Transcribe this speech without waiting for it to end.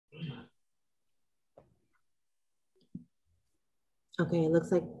Okay, it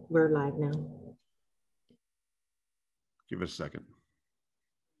looks like we're live now. Give it a second.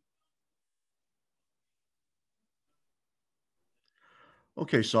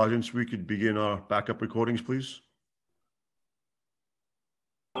 Okay, Sergeants, we could begin our backup recordings, please.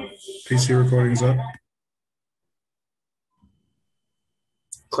 PC recordings up.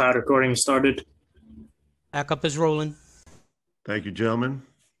 Cloud recording started. Backup is rolling. Thank you, gentlemen.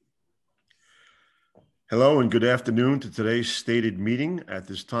 Hello and good afternoon to today's stated meeting. At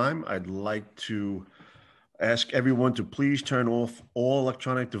this time, I'd like to ask everyone to please turn off all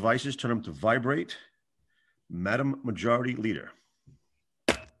electronic devices, turn them to vibrate. Madam Majority Leader.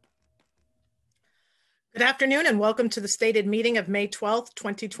 Good afternoon and welcome to the stated meeting of May 12th,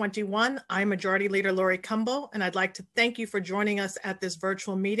 2021. I'm Majority Leader Lori Cumbo, and I'd like to thank you for joining us at this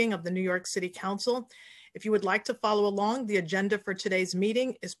virtual meeting of the New York City Council. If you would like to follow along, the agenda for today's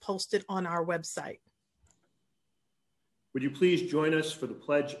meeting is posted on our website. Would you please join us for the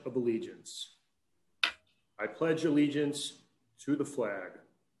Pledge of Allegiance? I pledge allegiance to the flag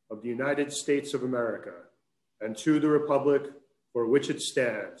of the United States of America and to the republic for which it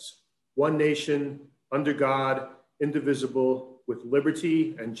stands, one nation, under God, indivisible, with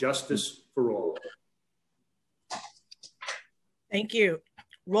liberty and justice for all. Thank you.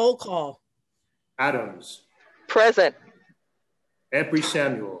 Roll call. Adams. Present. Ampry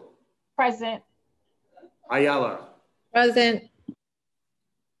Samuel. Present. Ayala. Present.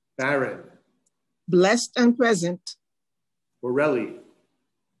 Barron. Blessed and present. Borelli.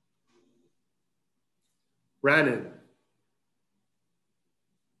 Brannan.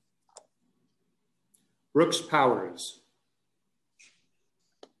 Brooks Powers.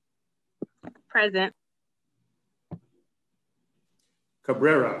 Present.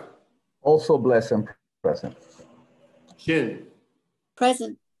 Cabrera. Also blessed and present. Chin.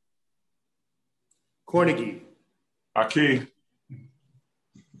 Present. Cornegie. Aki.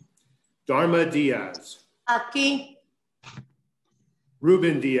 Dharma Diaz. Aquí.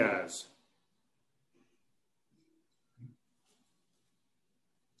 Ruben Diaz.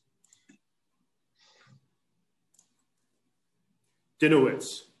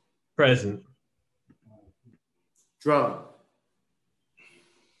 Dinowitz. Present. Drum.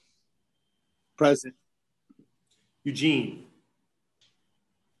 Present. Eugene.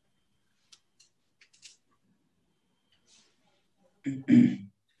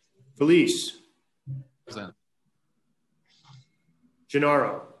 Felice. Present.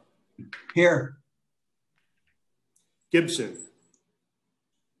 Gennaro. Here. Gibson.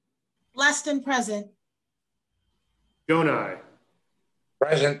 Blessed and present. Jonai.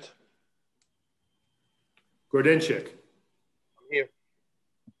 Present. Gordenchik. Here.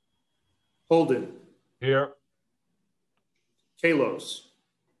 Holden. Here. Kalos.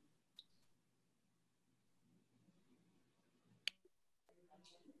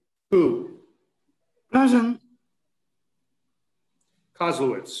 Who? Present.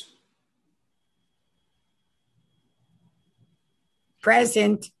 Kozlowitz.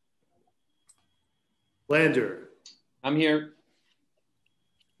 Present. Lander. I'm here.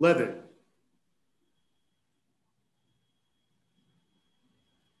 Levin.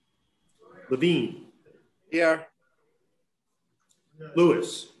 Levine. Here.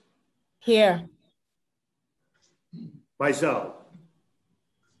 Lewis. Here. Mizell.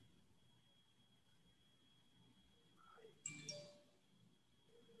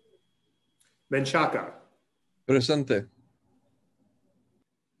 Menchaca. Presente.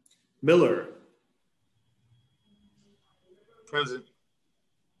 Miller. Present.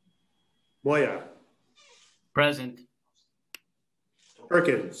 Moya. Present.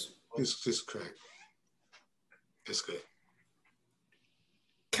 Perkins. This is correct. It's good.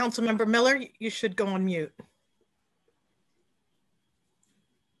 Councilmember Miller, you should go on mute.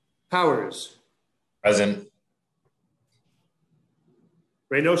 Powers. Present.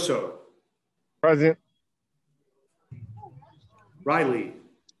 Reynoso. Present. Riley.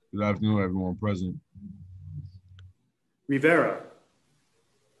 Good afternoon, everyone present. Rivera.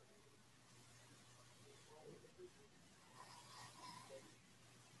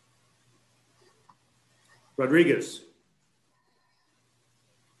 Rodriguez.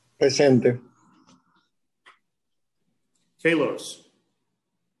 Presente. Kalos.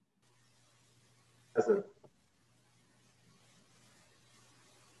 Present.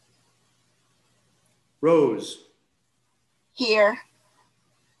 Rose. Here.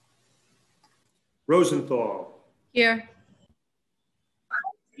 Rosenthal. Here.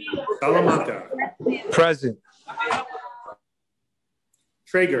 Salamanca. Present.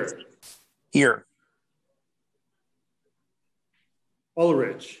 Traeger. Here.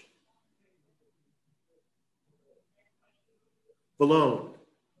 Ulrich. Malone.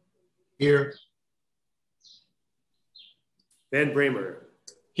 Here. Van Bramer.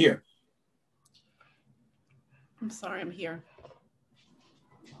 Here. I'm sorry, I'm here.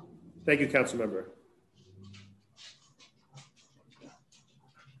 Thank you, Councilmember.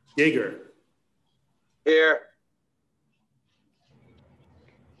 Yeager. Here.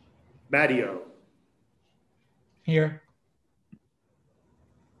 Mattio. Here.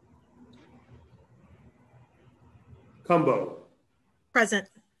 Cumbo. Present.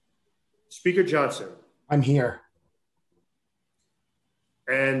 Speaker Johnson. I'm here.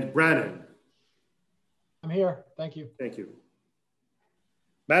 And Brannan. I'm here. Thank you. Thank you.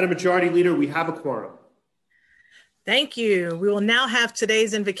 Madam Majority Leader, we have a quorum. Thank you. We will now have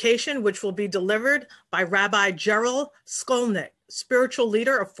today's invocation, which will be delivered by Rabbi Gerald Skolnick, spiritual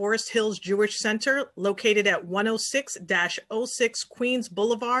leader of Forest Hills Jewish Center, located at 106-06 Queens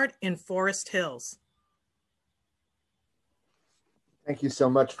Boulevard in Forest Hills. Thank you so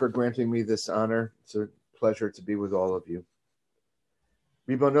much for granting me this honor. It's a pleasure to be with all of you.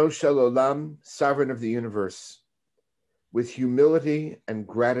 Ribono Shel Olam, sovereign of the universe, with humility and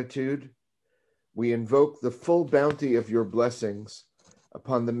gratitude, we invoke the full bounty of your blessings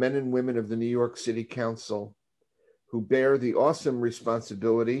upon the men and women of the New York City Council who bear the awesome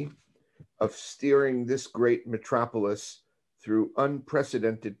responsibility of steering this great metropolis through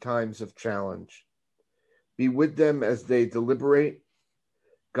unprecedented times of challenge. Be with them as they deliberate,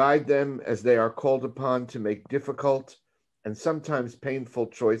 guide them as they are called upon to make difficult and sometimes painful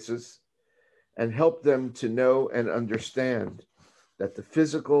choices, and help them to know and understand that the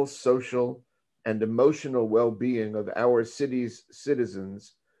physical, social, and emotional well-being of our city's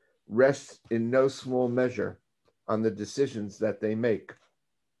citizens rests in no small measure on the decisions that they make.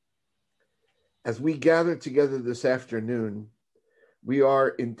 As we gather together this afternoon, we are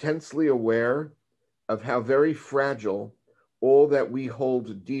intensely aware of how very fragile all that we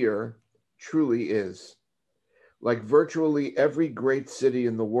hold dear truly is. Like virtually every great city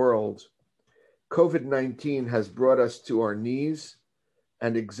in the world, COVID-19 has brought us to our knees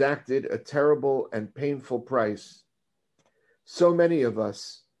and exacted a terrible and painful price. So many of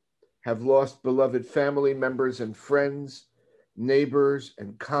us have lost beloved family members and friends, neighbors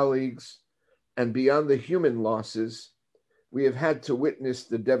and colleagues, and beyond the human losses, we have had to witness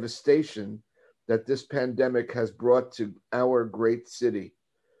the devastation that this pandemic has brought to our great city.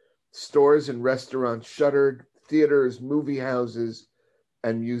 Stores and restaurants shuttered, theaters, movie houses,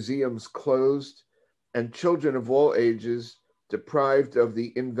 and museums closed, and children of all ages deprived of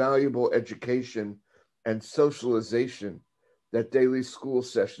the invaluable education and socialization that daily school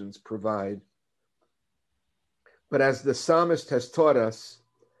sessions provide. But as the psalmist has taught us,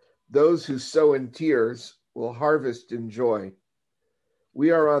 those who sow in tears will harvest in joy.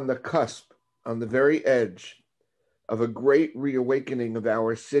 We are on the cusp, on the very edge of a great reawakening of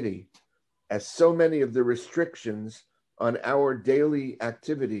our city, as so many of the restrictions on our daily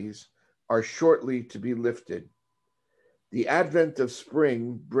activities are shortly to be lifted. The advent of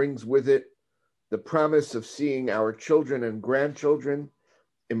spring brings with it the promise of seeing our children and grandchildren,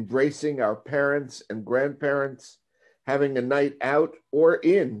 embracing our parents and grandparents, having a night out or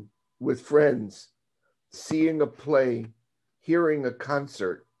in with friends, seeing a play, hearing a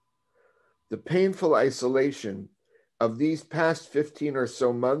concert. The painful isolation of these past 15 or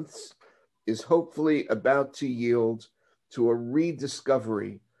so months is hopefully about to yield to a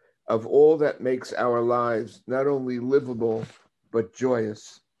rediscovery of all that makes our lives not only livable, but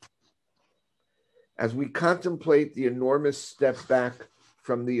joyous. As we contemplate the enormous step back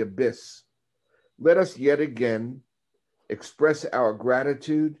from the abyss, let us yet again express our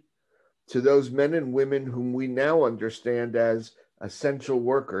gratitude to those men and women whom we now understand as essential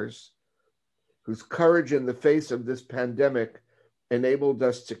workers, whose courage in the face of this pandemic enabled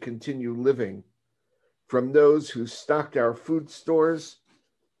us to continue living, from those who stocked our food stores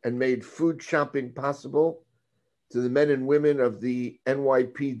and made food shopping possible, to the men and women of the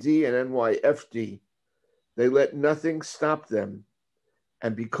NYPD and NYFD. They let nothing stop them,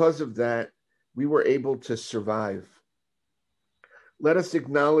 and because of that, we were able to survive. Let us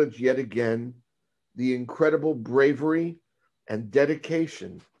acknowledge yet again the incredible bravery and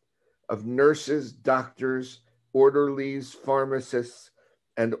dedication of nurses, doctors, orderlies, pharmacists,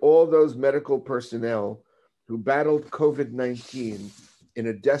 and all those medical personnel who battled COVID-19 in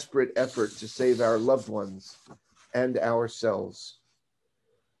a desperate effort to save our loved ones and ourselves.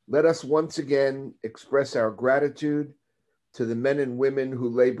 Let us once again express our gratitude to the men and women who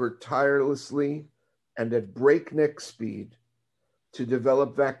labored tirelessly and at breakneck speed to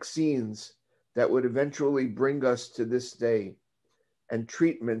develop vaccines that would eventually bring us to this day, and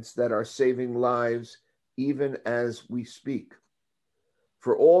treatments that are saving lives even as we speak.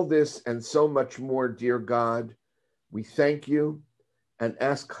 For all this and so much more, dear God, we thank you and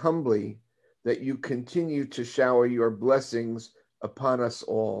ask humbly that you continue to shower your blessings upon us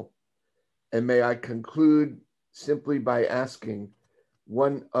all. And may I conclude simply by asking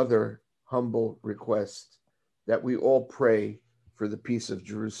one other humble request, that we all pray for the peace of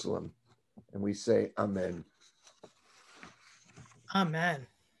Jerusalem. And we say, Amen. Amen.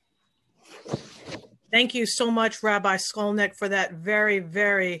 Thank you so much, Rabbi Skolnick, for that very,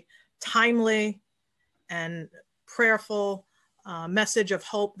 very timely and prayerful message of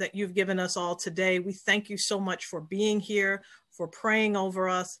hope that you've given us all today. We thank you so much for being here, for praying over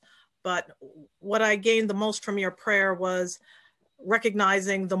us. But what I gained the most from your prayer was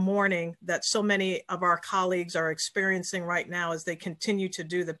recognizing the mourning that so many of our colleagues are experiencing right now as they continue to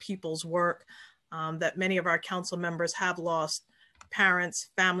do the people's work, that many of our council members have lost parents,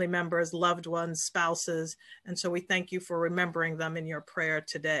 family members, loved ones, spouses. And so we thank you for remembering them in your prayer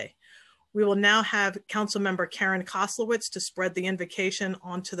today. We will now have Councilmember Karen Koslowitz to spread the invocation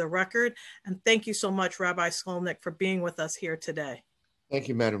onto the record. And thank you so much, Rabbi Skolnick, for being with us here today. Thank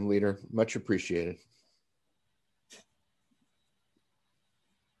you, Madam Leader. Much appreciated.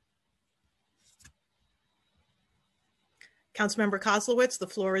 Councilmember Koslowitz, the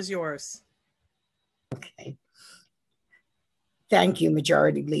floor is yours. Okay. Thank you,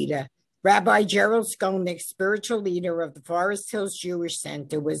 Majority Leader. Rabbi Gerald Skolnick, spiritual leader of the Forest Hills Jewish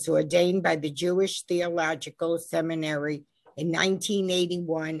Center, was ordained by the Jewish Theological Seminary in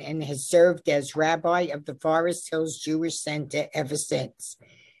 1981 and has served as rabbi of the Forest Hills Jewish Center ever since.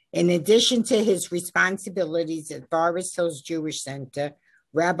 In addition to his responsibilities at Forest Hills Jewish Center,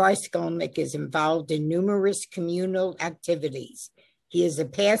 Rabbi Skolnick is involved in numerous communal activities. He is a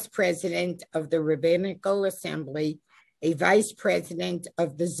past president of the Rabbinical Assembly, a vice president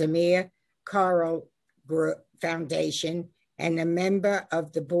of the Zamir Carl Foundation, and a member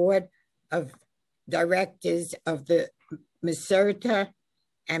of the board of directors of the Maserta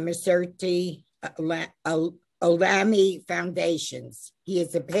and Maserti Olami Foundations. He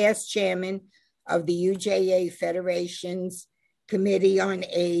is a past chairman of the UJA Federation's Committee on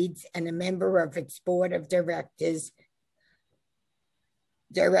AIDS and a member of its board of directors.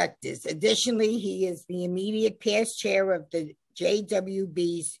 Additionally, he is the immediate past chair of the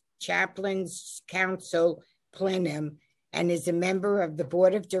JWB's Chaplains Council Plenum and is a member of the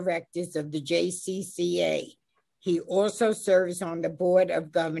board of directors of the JCCA. He also serves on the board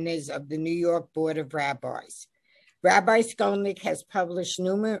of governors of the New York Board of Rabbis. Rabbi Skolnick has published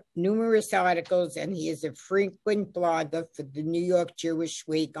numerous articles, and he is a frequent blogger for the New York Jewish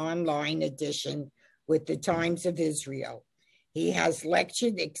Week online edition with the Times of Israel. He has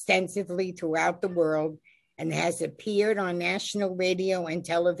lectured extensively throughout the world and has appeared on national radio and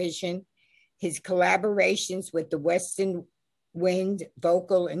television. His collaborations with the Western Wind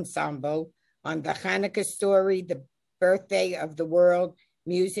Vocal Ensemble on the Hanukkah story, the birthday of the world,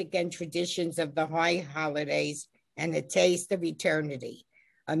 music and traditions of the high holidays, and a taste of eternity,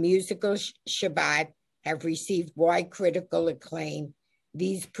 a musical Shabbat, have received wide critical acclaim.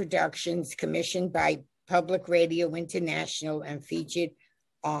 These productions, commissioned by Public Radio International and featured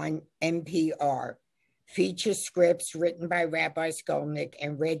on NPR, feature scripts written by Rabbi Skolnick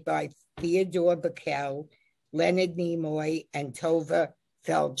and read by Theodore Bickel, Leonard Nimoy, and Tova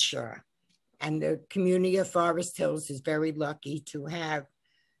Feldscher. And the community of Forest Hills is very lucky to have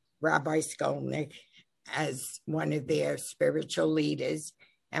Rabbi Skolnick as one of their spiritual leaders.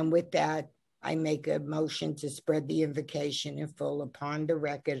 And with that, I make a motion to spread the invocation in full upon the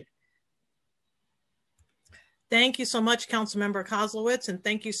record. Thank you so much, Councilmember Koslowitz, and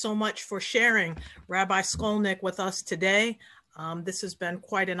thank you so much for sharing Rabbi Skolnick with us today. This has been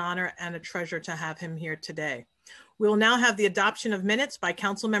quite an honor and a treasure to have him here today. We will now have the adoption of minutes by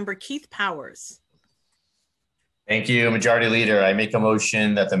Councilmember Keith Powers. Thank you, Majority Leader. I make a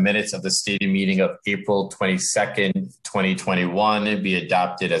motion that the minutes of the stated meeting of April 22nd, 2021 be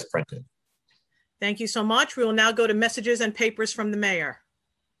adopted as printed. Thank you so much. We will now go to messages and papers from the mayor.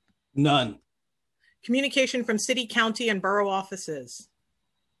 None. Communication from city, county, and borough offices.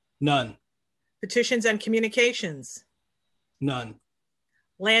 None. Petitions and communications. None.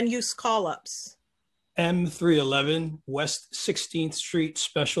 Land use call-ups. M311 West 16th Street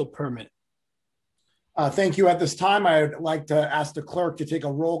special permit. Thank you. At this time, I would like to ask the clerk to take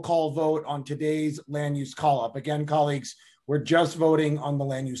a roll call vote on today's land use call-up. Again, colleagues, we're just voting on the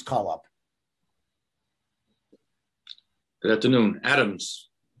land use call-up. Good afternoon. Adams.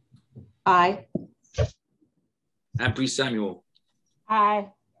 Aye. Ampry Samuel. Aye.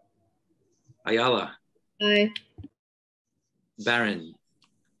 Ayala. Aye. Barron.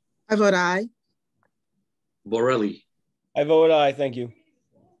 I vote aye. Borelli. I vote aye. Thank you.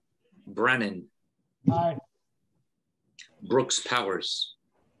 Brannan. Aye. Brooks Powers.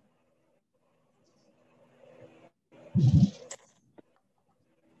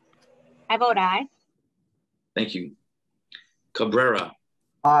 I vote aye. Thank you. Cabrera.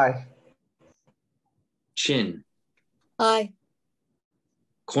 Aye. Chin. Aye.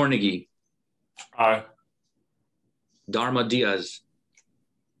 Cornegie. Aye. Dharma Diaz.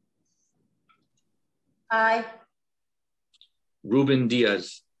 Aye. Ruben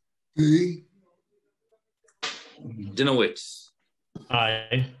Diaz. Aye. Dinowitz.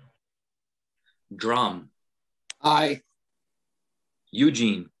 Aye. Drum. Aye.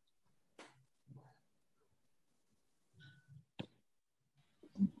 Eugene.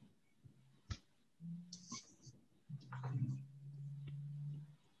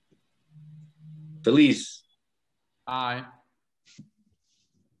 Feliz. Aye.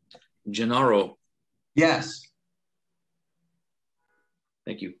 Gennaro. Yes.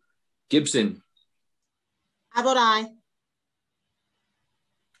 Thank you. Gibson. I vote aye.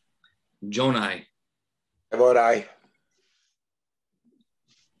 Jonai. I vote aye.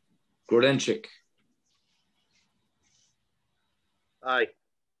 Grodenchik. Aye.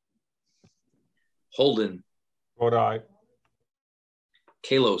 Holden. Vote aye.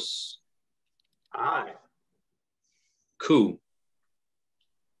 Kalos. Aye. Koo.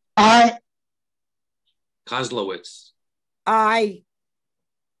 Aye. Kozlowitz. Aye.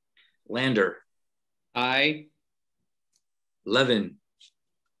 Lander. Aye. Levin.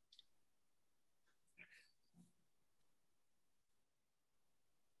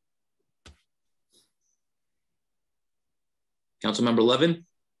 Councilmember Levin.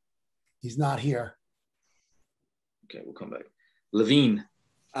 He's not here. Okay, we'll come back. Levine.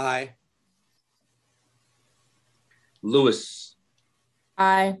 Aye. Lewis.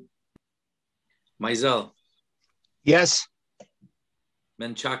 Aye. Mizell. Yes.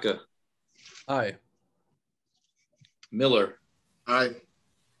 Menchaca. Aye. Miller. Aye.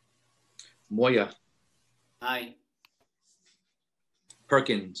 Moya. Aye.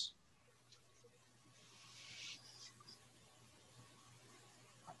 Perkins.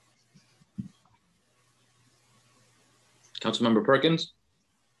 Councilmember Perkins.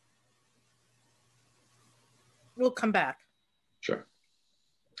 We'll come back. Sure.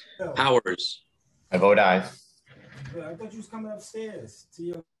 Powers. I vote aye. I thought you was coming upstairs to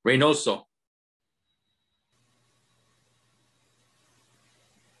your. Reynoso.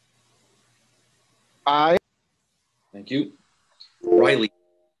 Aye. Thank you. Riley.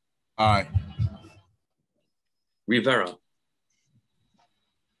 Aye. Rivera.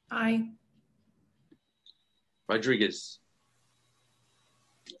 Aye. Rodriguez.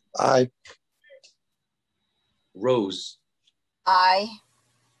 Aye. Rose. Aye.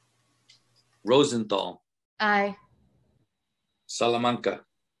 Rosenthal. Aye. Salamanca.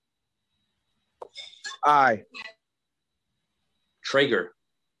 Aye. Traeger.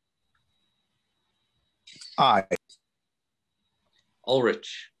 Aye.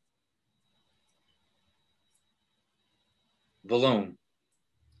 Ulrich. Vallone.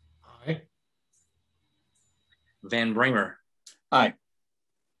 Aye. Van Bramer. Aye.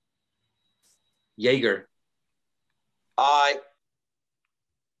 Yeager. Aye.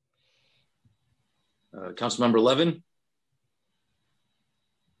 Councilmember Levin.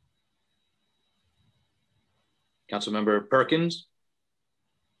 Councilmember Perkins.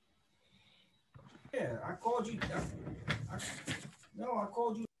 Yeah, I called you. No, I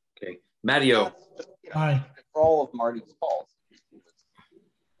called you. Okay. Matteo. Aye. Control of Marty's calls.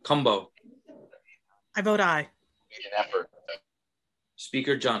 Cumbo. I vote aye. Need an effort.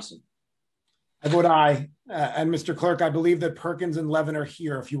 Speaker Johnson. I vote aye. And Mr. Clerk, I believe that Perkins and Levin are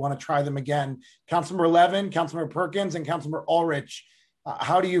here if you want to try them again. Councilmember Levin, Councilmember Perkins, and Councilmember Ulrich.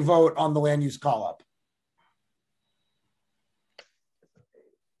 How do you vote on the land use call-up?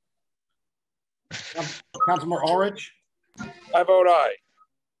 Councilmember Ulrich? I vote aye.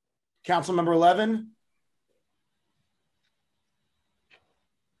 Councilmember Levin?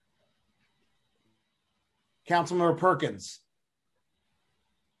 Councilmember Perkins?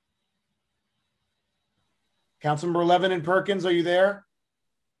 Councilmember Levin and Perkins, are you there?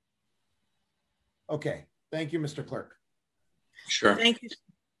 Okay, thank you, Mr. Clerk. Sure. Thank you.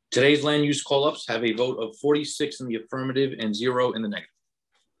 Today's land use call-ups have a vote of 46 in the affirmative and 0 in the negative.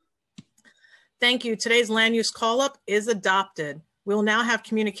 Thank you. Today's land use call-up is adopted. We'll now have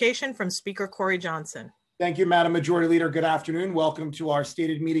communication from Speaker Corey Johnson. Thank you, Madam Majority Leader. Good afternoon. Welcome to our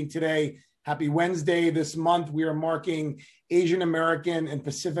stated meeting today. Happy Wednesday. This month, we are marking Asian American and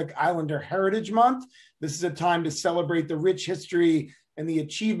Pacific Islander Heritage Month. This is a time to celebrate the rich history and the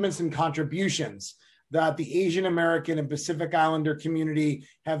achievements and contributions that the Asian American and Pacific Islander community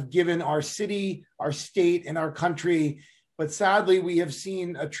have given our city, our state, and our country. But sadly, we have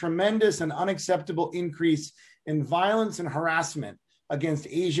seen a tremendous and unacceptable increase in violence and harassment against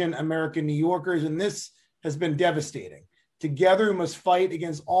Asian American New Yorkers, and this has been devastating. Together, we must fight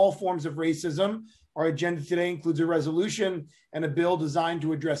against all forms of racism. Our agenda today includes a resolution and a bill designed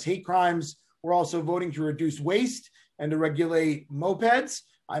to address hate crimes. We're also voting to reduce waste and to regulate mopeds.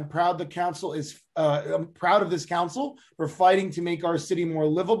 I'm proud the council is I'm proud of this council for fighting to make our city more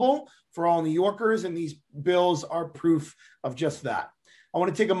livable for all New Yorkers, and these bills are proof of just that. I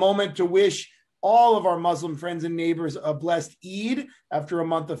want to take a moment to wish all of our Muslim friends and neighbors a blessed Eid after a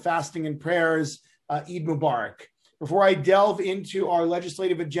month of fasting and prayers. Eid Mubarak. Before I delve into our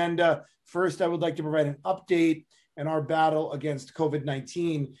legislative agenda, first I would like to provide an update in our battle against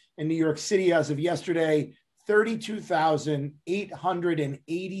COVID-19. In New York City, as of yesterday,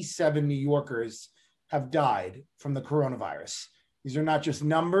 32,887 New Yorkers have died from the coronavirus. These are not just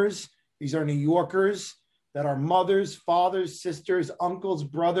numbers. These are New Yorkers that are mothers, fathers, sisters, uncles,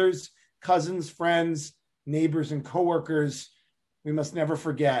 brothers, cousins, friends, neighbors, and coworkers. We must never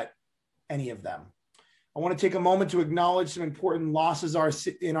forget any of them. I want to take a moment to acknowledge some important losses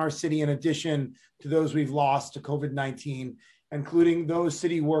in our city in addition to those we've lost to COVID-19, including those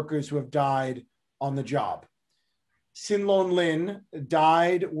city workers who have died on the job. Sinlon Lin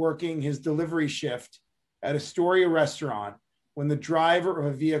died working his delivery shift at Astoria restaurant when the driver of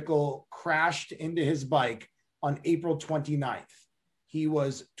a vehicle crashed into his bike on April 29th. He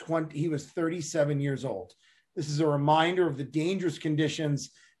was 37 years old. This is a reminder of the dangerous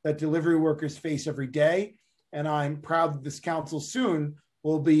conditions that delivery workers face every day. And I'm proud that this council soon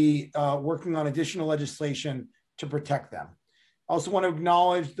will be working on additional legislation to protect them. I also want to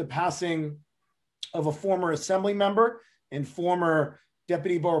acknowledge the passing of a former assembly member and former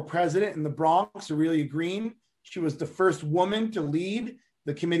deputy borough president in the Bronx, Aurelia Green. She was the first woman to lead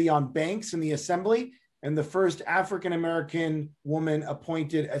the Committee on Banks in the Assembly and the first African-American woman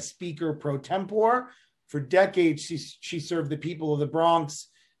appointed as Speaker pro tempore. For decades, she served the people of the Bronx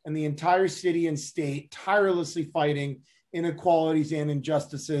and the entire city and state, tirelessly fighting inequalities and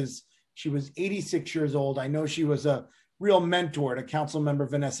injustices. She was 86 years old. I know she was a real mentor to Councilmember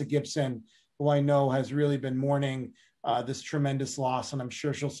Vanessa Gibson, who I know has really been mourning this tremendous loss, and I'm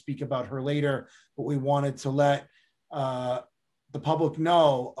sure she'll speak about her later. But we wanted to let the public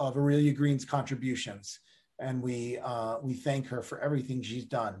know of Aurelia Green's contributions, and we thank her for everything she's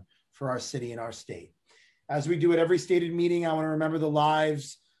done for our city and our state. As we do at every stated meeting, I want to remember the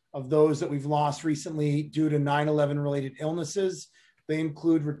lives of those that we've lost recently due to 9/11 related illnesses. They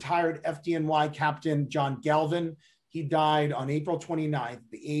include retired FDNY Captain John Galvin. He died on April 29th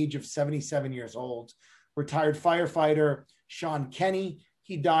at the age of 77 years old. Retired firefighter Sean Kenny.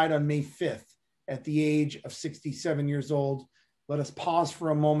 He died on May 5th at the age of 67 years old. Let us pause for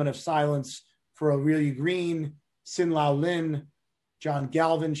a moment of silence for Aurelia Green, Sin Lao Lin, John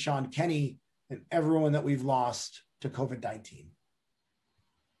Galvin, Sean Kenny, and everyone that we've lost to COVID-19.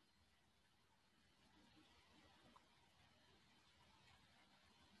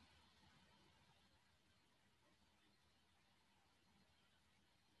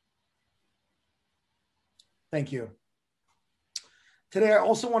 Thank you. Today, I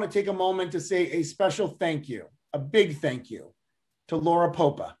also want to take a moment to say a special thank you, a big thank you to Laura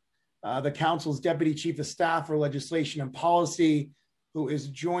Popa, the council's Deputy Chief of Staff for Legislation and Policy, who is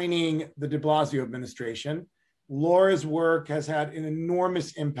joining the de Blasio administration. Laura's work has had an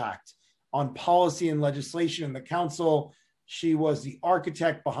enormous impact on policy and legislation in the council. She was the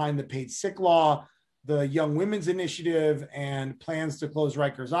architect behind the paid sick law, the Young Women's Initiative, and plans to close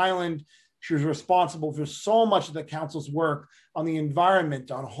Rikers Island. She was responsible for so much of the council's work on the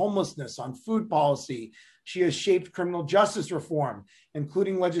environment, on homelessness, on food policy. She has shaped criminal justice reform,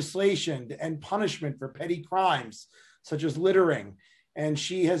 including legislation to end punishment for petty crimes, such as littering. And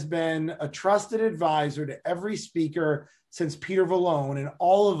she has been a trusted advisor to every speaker since Peter Vallone, and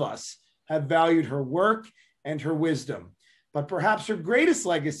all of us have valued her work and her wisdom. But perhaps her greatest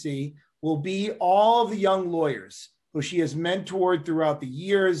legacy will be all of the young lawyers who she has mentored throughout the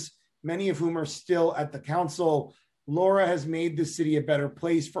years, many of whom are still at the council. Laura has made the city a better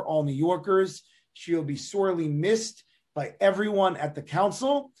place for all New Yorkers. She will be sorely missed by everyone at the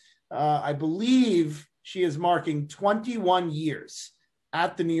council. I believe she is marking 21 years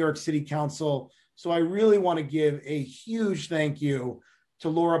at the New York City Council. So I really want to give a huge thank you to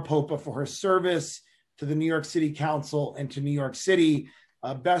Laura Popa for her service to the New York City Council and to New York City.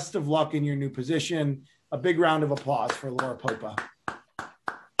 Best of luck in your new position. A big round of applause for Laura Popa.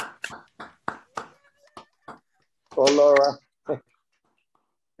 Oh, Laura.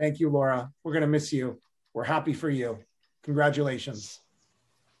 Thank you, Laura. We're going to miss you. We're happy for you. Congratulations.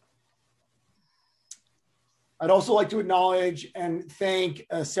 I'd also like to acknowledge and thank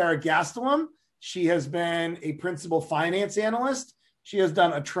Sarah Gastelum. She has been a principal finance analyst. She has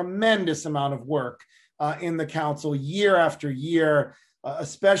done a tremendous amount of work in the council year after year,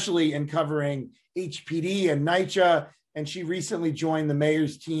 especially in covering HPD and NYCHA, and she recently joined the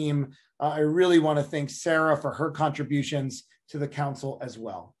mayor's team. I really want to thank Sarah for her contributions to the council as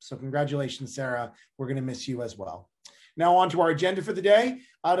well. So congratulations, Sarah. We're going to miss you as well. Now on to our agenda for the day.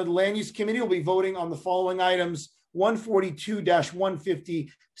 Out of the Land Use Committee, we'll be voting on the following items: 142-150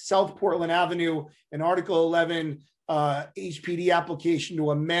 South Portland Avenue, and Article 11 HPD application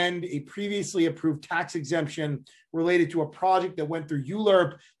to amend a previously approved tax exemption related to a project that went through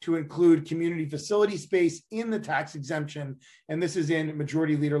ULURP to include community facility space in the tax exemption. And this is in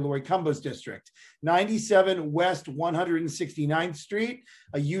Majority Leader Lori Cumbo's district. 97 West 169th Street,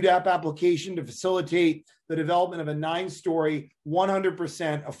 a UDAP application to facilitate the development of a 9-story,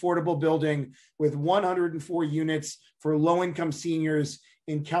 100% affordable building with 104 units for low-income seniors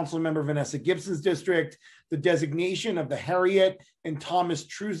in Councilmember Vanessa Gibson's district. The designation of the Harriet and Thomas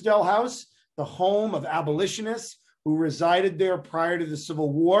Truesdell House, the home of abolitionists who resided there prior to the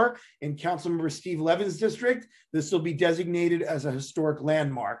Civil War in Councilmember Steve Levin's district. This will be designated as a historic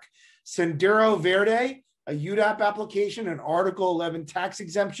landmark. Sendero Verde, a UDAP application, an Article 11 tax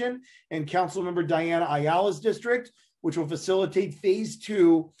exemption in Councilmember Diana Ayala's district, which will facilitate phase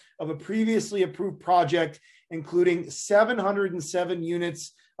 2 of a previously approved project, including 707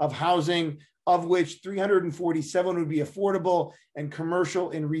 units of housing, of which 347 would be affordable and commercial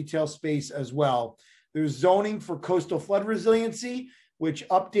and retail space as well. There's zoning for coastal flood resiliency, which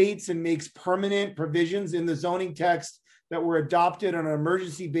updates and makes permanent provisions in the zoning text that were adopted on an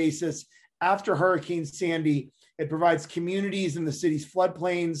emergency basis after Hurricane Sandy. It provides communities in the city's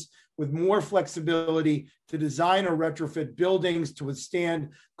floodplains with more flexibility to design or retrofit buildings to withstand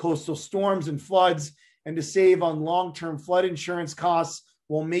coastal storms and floods, and to save on long-term flood insurance costs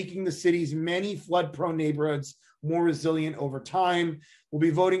while making the city's many flood-prone neighborhoods more resilient over time. We'll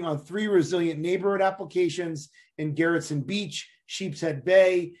be voting on 3 resilient neighborhood applications in Garrettson Beach, Sheepshead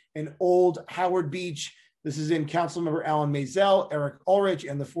Bay, and Old Howard Beach. This is in Councilmember Alan Maisel, Eric Ulrich,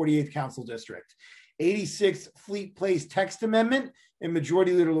 and the 48th Council District. 86 Fleet Place text amendment in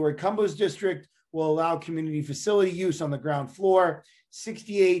Majority Leader Lori Cumbo's district will allow community facility use on the ground floor.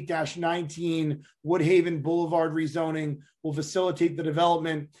 68-19 Woodhaven Boulevard rezoning will facilitate the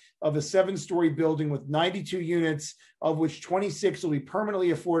development of a 7-story building with 92 units, of which 26 will be permanently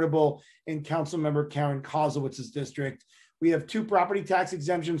affordable in Councilmember Karen Kozowitz's district. We have 2 property tax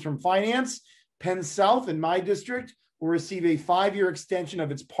exemptions from finance. Penn South in my district will receive a 5-year extension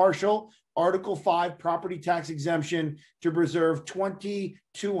of its partial Article 5 property tax exemption to preserve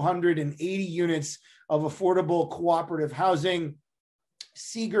 2,280 units of affordable cooperative housing.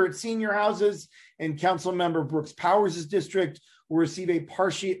 Seagirt Senior Houses in Councilmember Brooks Powers' district will receive a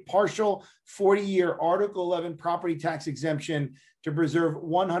partial 40-year Article 11 property tax exemption to preserve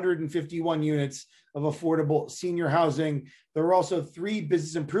 151 units of affordable senior housing. There are also 3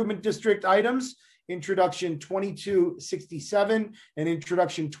 business improvement district items: Introduction 2267 and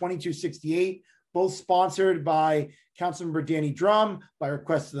Introduction 2268, both sponsored by Councilmember Danny Drum by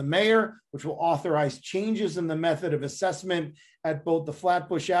request of the mayor, which will authorize changes in the method of assessment at both the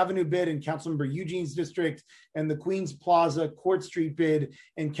Flatbush Avenue bid in Councilmember Eugene's district and the Queens Plaza Court Street bid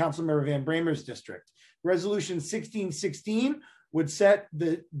in Councilmember Van Bramer's district. Resolution 1616 would set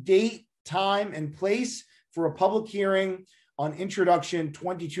the date, time, and place for a public hearing on Introduction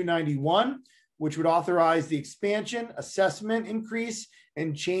 2291, which would authorize the expansion, assessment increase,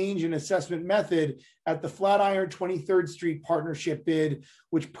 and change in assessment method at the Flatiron 23rd Street Partnership bid,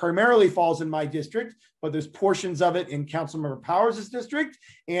 which primarily falls in my district, but there's portions of it in Councilmember Powers' district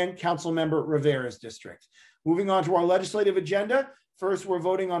and Councilmember Rivera's district. Moving on to our legislative agenda. First, we're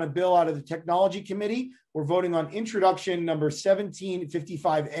voting on a bill out of the Technology Committee. We're voting on Introduction number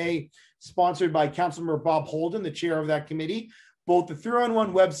 1755A, sponsored by Councilmember Bob Holden, the chair of that committee. Both the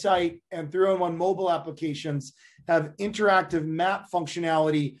 301 website and 301 mobile applications have interactive map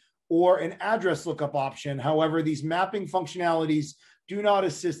functionality or an address lookup option. However, these mapping functionalities do not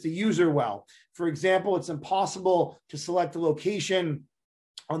assist the user well. For example, it's impossible to select a location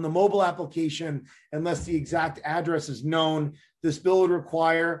on the mobile application unless the exact address is known. This bill would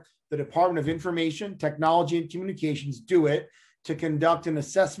require the Department of Information, Technology, and Communications do it to conduct an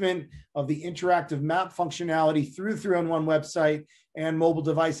assessment of the interactive map functionality through 301 website and mobile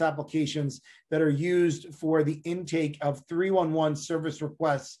device applications that are used for the intake of 311 service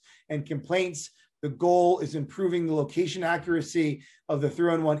requests and complaints. The goal is improving the location accuracy of the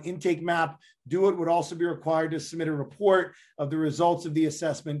 311 intake map. DoIT would also be required to submit a report of the results of the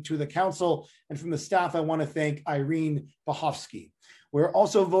assessment to the council. And from the staff, I want to thank Irene Bahovsky. We're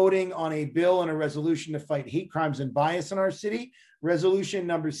also voting on a bill and a resolution to fight hate crimes and bias in our city. Resolution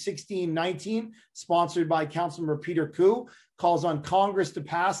number 1619, sponsored by Councilmember Peter Koo, calls on Congress to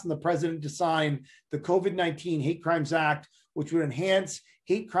pass and the president to sign the COVID-19 Hate Crimes Act, which would enhance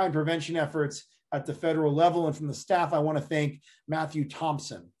hate crime prevention efforts at the federal level. And from the staff, I want to thank Matthew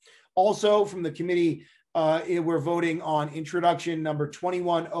Thompson. Also from the committee, we're voting on introduction number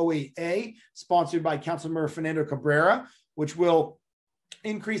 2108A, sponsored by Councilmember Fernando Cabrera, which will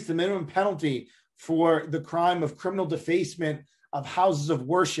increase the minimum penalty for the crime of criminal defacement of houses of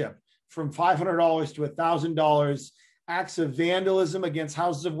worship from $500 to $1,000. Acts of vandalism against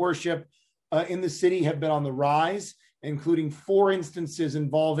houses of worship in the city have been on the rise, including 4 instances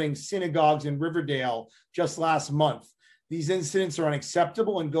involving synagogues in Riverdale just last month. These incidents are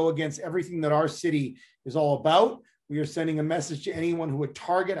unacceptable and go against everything that our city is all about. We are sending a message to anyone who would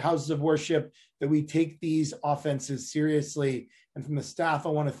target houses of worship that we take these offenses seriously. And from the staff, I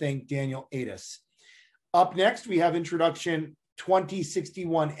want to thank Daniel Adis. Up next, we have introduction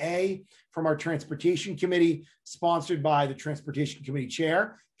 2061A from our Transportation Committee, sponsored by the Transportation Committee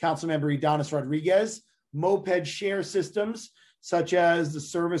Chair, Councilmember Idanis Rodriguez. Moped share systems, such as the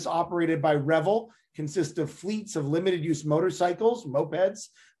service operated by Revel, consist of fleets of limited use motorcycles, mopeds,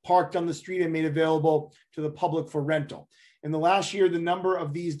 parked on the street and made available to the public for rental. In the last year, the number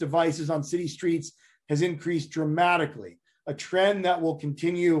of these devices on city streets has increased dramatically, a trend that will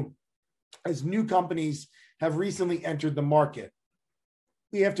continue as new companies have recently entered the market.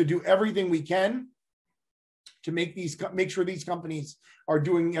 We have to do everything we can to make sure these companies are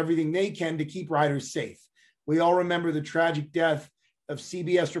doing everything they can to keep riders safe. We all remember the tragic death of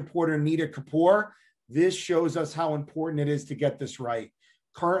CBS reporter Nita Kapoor. This shows us how important it is to get this right.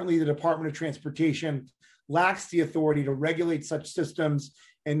 Currently, the Department of Transportation lacks the authority to regulate such systems,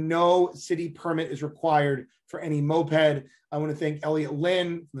 and no city permit is required for any moped. I want to thank Elliot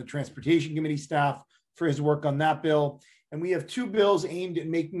Lynn from the Transportation Committee staff for his work on that bill. And we have 2 bills aimed at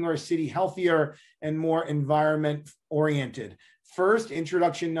making our city healthier and more environment-oriented. First,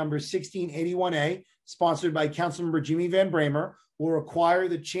 introduction number 1681A, sponsored by Councilmember Jimmy Van Bramer, will require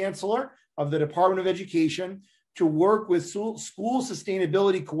the Chancellor of the Department of Education to work with school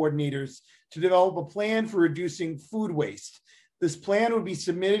sustainability coordinators to develop a plan for reducing food waste. This plan would be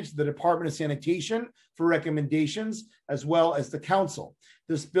submitted to the Department of Sanitation for recommendations, as well as the Council.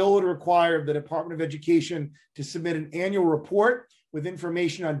 This bill would require the Department of Education to submit an annual report with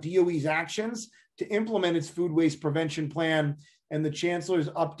information on DOE's actions to implement its food waste prevention plan and the Chancellor's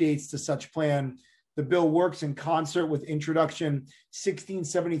updates to such plan. The bill works in concert with introduction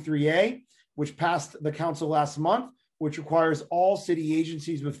 1673A, which passed the Council last month, which requires all city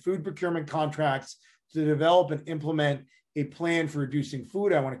agencies with food procurement contracts to develop and implement a plan for reducing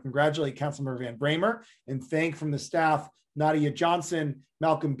food. I want to congratulate Councilmember Van Bramer and thank from the staff Nadia Johnson,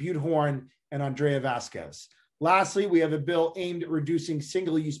 Malcolm Butehorn, and Andrea Vasquez. Lastly, we have a bill aimed at reducing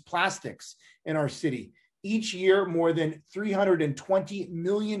single-use plastics in our city. Each year, more than 320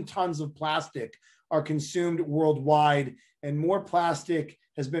 million tons of plastic are consumed worldwide, and more plastic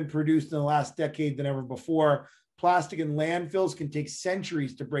has been produced in the last decade than ever before. Plastic in landfills can take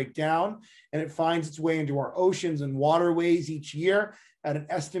centuries to break down, and it finds its way into our oceans and waterways each year at an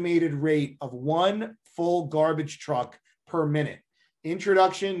estimated rate of 1 full garbage truck per minute.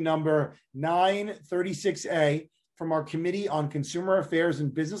 Introduction number 936A from our Committee on Consumer Affairs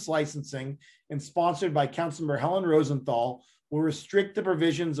and Business Licensing and sponsored by Councilmember Helen Rosenthal will restrict the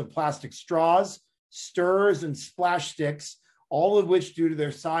provisions of plastic straws, stirrers, and splash sticks, all of which, due to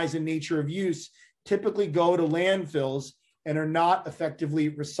their size and nature of use, typically go to landfills and are not effectively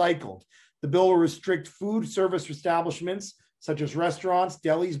recycled. The bill will restrict food service establishments, such as restaurants,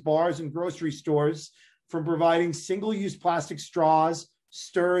 delis, bars, and grocery stores, from providing single-use plastic straws,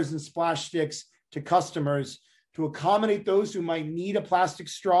 stirrers, and splash sticks to customers. To accommodate those who might need a plastic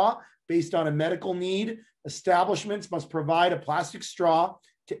straw based on a medical need, establishments must provide a plastic straw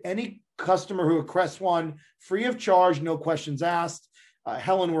to any customer who requests one free of charge, no questions asked.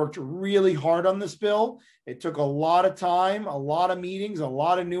 Helen worked really hard on this bill. It took a lot of time, a lot of meetings, a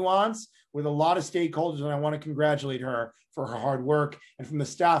lot of nuance with a lot of stakeholders, and I want to congratulate her for her hard work. And from the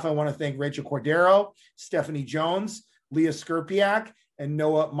staff, I want to thank Rachel Cordero, Stephanie Jones, Leah Skirpiak, and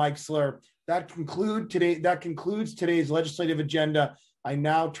Noah Meixler. That concludes today's legislative agenda. I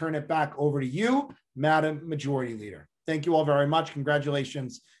now turn it back over to you, Madam Majority Leader. Thank you all very much.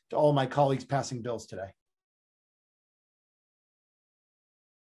 Congratulations to all my colleagues passing bills today.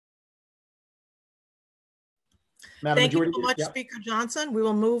 Madam Thank you Majority so much, Leader, Speaker Johnson. We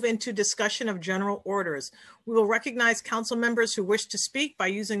will move into discussion of general orders. We will recognize council members who wish to speak by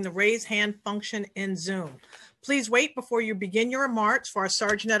using the raise hand function in Zoom. Please wait before you begin your remarks for our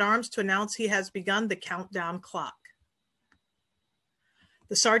Sergeant at Arms to announce he has begun the countdown clock.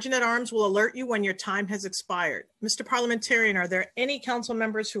 The Sergeant at Arms will alert you when your time has expired. Mr. Parliamentarian, are there any council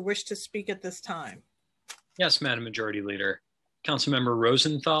members who wish to speak at this time? Yes, Madam Majority Leader. Councilmember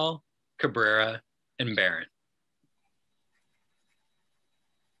Rosenthal, Cabrera, and Barron.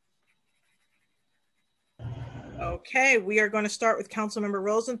 Okay, we are going to start with Councilmember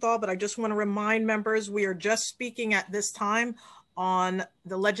Rosenthal, but I just want to remind members we are just speaking at this time on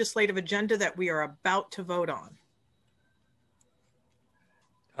the legislative agenda that we are about to vote on.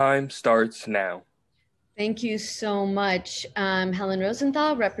 Time starts now. Thank you so much. Helen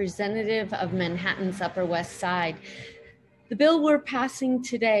Rosenthal, representative of Manhattan's Upper West Side. The bill we're passing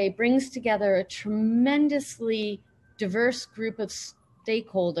today brings together a tremendously diverse group of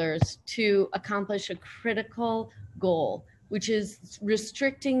stakeholders to accomplish a critical goal, which is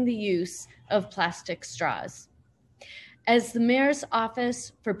restricting the use of plastic straws. As the Mayor's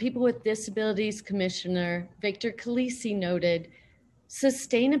Office for People with Disabilities Commissioner Victor Calisi noted,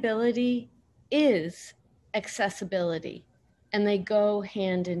 sustainability is accessibility, and they go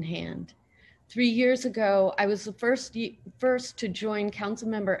hand in hand. 3 years ago, I was the first to join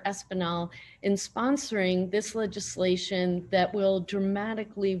Councilmember Espinal in sponsoring this legislation that will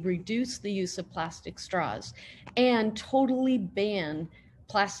dramatically reduce the use of plastic straws and totally ban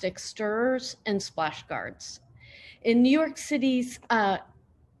plastic stirrers and splash guards. In New York City's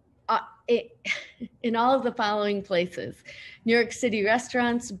in all of the following places: New York City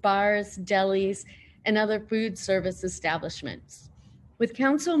restaurants, bars, delis, and other food service establishments. With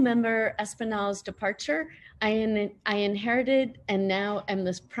Council Member Espinal's departure, I inherited and now am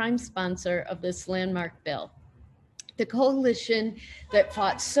the prime sponsor of this landmark bill. The coalition that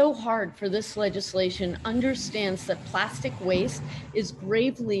fought so hard for this legislation understands that plastic waste is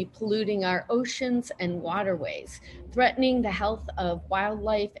gravely polluting our oceans and waterways, threatening the health of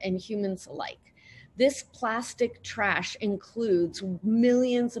wildlife and humans alike. This plastic trash includes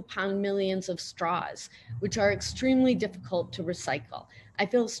millions upon millions of straws, which are extremely difficult to recycle. I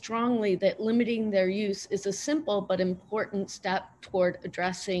feel strongly that limiting their use is a simple but important step toward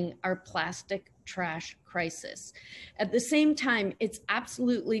addressing our plastic trash crisis. At the same time, it's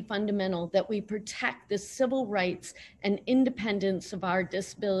absolutely fundamental that we protect the civil rights and independence of our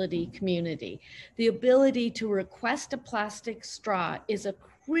disability community. The ability to request a plastic straw is a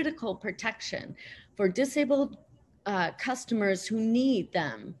critical protection for disabled customers who need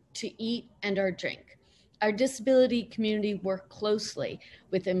them to eat and or drink. Our disability community work closely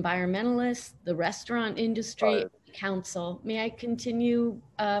with environmentalists, the restaurant industry, council. May I continue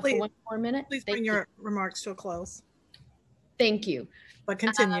for 1 more minute? Please bring your remarks to a close. Thank you. But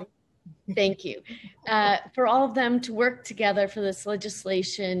continue. Thank you. For all of them to work together for this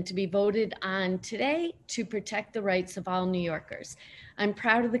legislation to be voted on today to protect the rights of all New Yorkers. I'm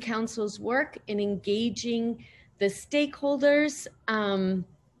proud of the council's work in engaging the stakeholders, blah,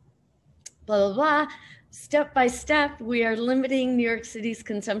 blah, blah. Step by step, we are limiting New York City's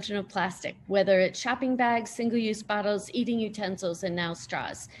consumption of plastic, whether it's shopping bags, single-use bottles, eating utensils, and now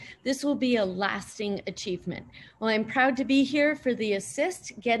straws. This will be a lasting achievement. While I'm proud to be here for the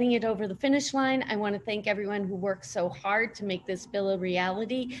assist, getting it over the finish line, I want to thank everyone who worked so hard to make this bill a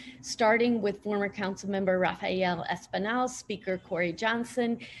reality, starting with former Councilmember Rafael Espinal, Speaker Corey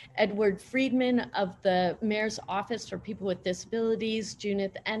Johnson, Edward Friedman of the Mayor's Office for People with Disabilities,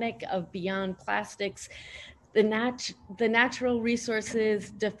 Junith Ennick of Beyond Plastics, the Natural Resources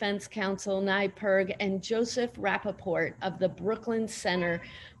Defense Council, NYPIRG, and Joseph Rappaport of the Brooklyn Center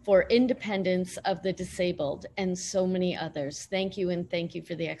for Independence of the Disabled, and so many others. Thank you, and thank you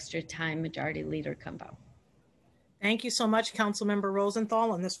for the extra time, Majority Leader Cumbo. Thank you so much, Councilmember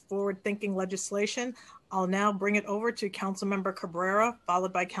Rosenthal, on this forward-thinking legislation. I'll now bring it over to Councilmember Cabrera,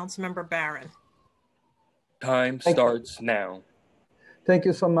 followed by Councilmember Barron. Time starts now. Thank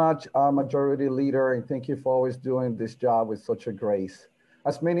you so much, Majority Leader, and thank you for always doing this job with such a grace.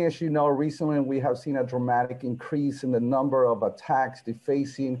 As many as you know, recently we have seen a dramatic increase in the number of attacks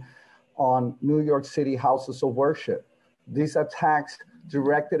defacing on New York City houses of worship. These attacks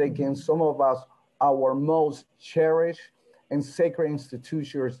directed against some of us, our most cherished and sacred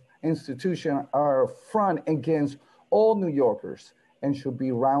institutions are front against all New Yorkers and should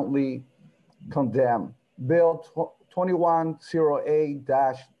be roundly condemned. Bill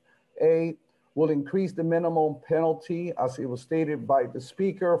 2108-8 will increase the minimum penalty, as it was stated by the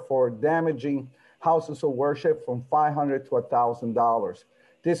speaker, for damaging houses of worship from $500 to $1,000.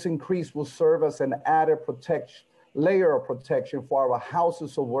 This increase will serve as an added layer of protection for our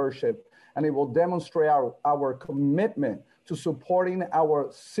houses of worship, and it will demonstrate our commitment to supporting our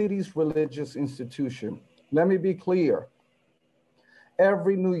city's religious institution. Let me be clear.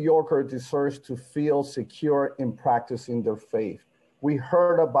 Every New Yorker deserves to feel secure in practicing their faith. We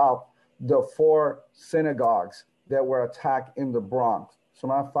heard about the 4 synagogues that were attacked in the Bronx. As a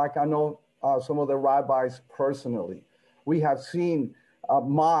matter of fact, I know some of the rabbis personally. We have seen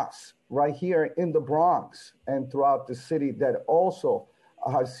mosques right here in the Bronx and throughout the city that also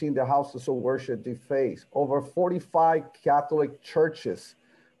have seen the houses of worship defaced. Over 45 Catholic churches.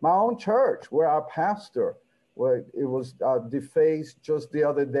 My own church, where our pastor, where it was defaced just the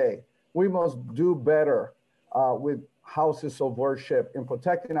other day. We must do better with houses of worship and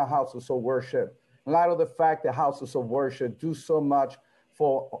protecting our houses of worship in light of the fact that houses of worship do so much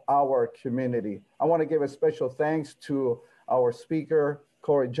for our community. I want to give a special thanks to our speaker,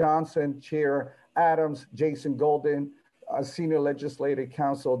 Corey Johnson, Chair Adams, Jason Golden, Senior Legislative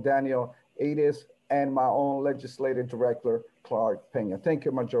Counsel Daniel Adis, and my own Legislative Director, Clark Pena. Thank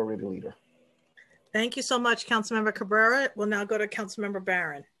you, Majority Leader. Thank you so much, Councilmember Cabrera. We'll now go to Councilmember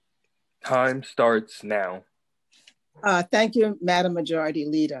Barron. Time starts now. Thank you, Madam Majority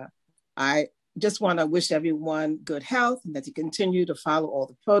Leader. I just want to wish everyone good health and that you continue to follow all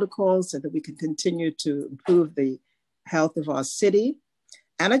the protocols so that we can continue to improve the health of our city.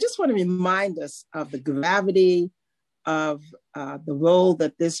 And I just want to remind us of the gravity of the role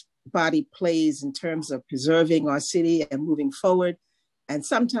that this body plays in terms of preserving our city and moving forward. And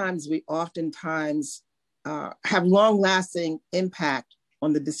sometimes we oftentimes have long-lasting impact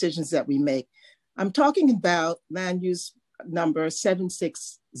on the decisions that we make. I'm talking about land use number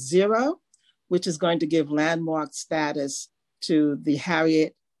 760, which is going to give landmark status to the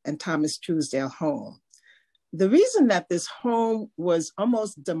Harriet and Thomas Truesdale home. The reason that this home was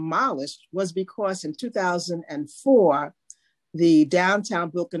almost demolished was because in 2004, the Downtown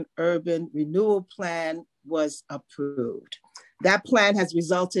Brooklyn Urban Renewal Plan was approved. That plan has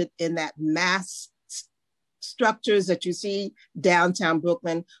resulted in that mass structures that you see downtown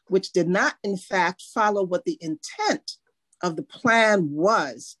Brooklyn, which did not in fact follow what the intent of the plan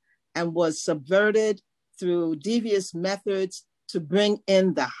was and was subverted through devious methods to bring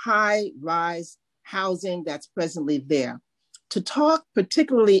in the high-rise housing that's presently there. To talk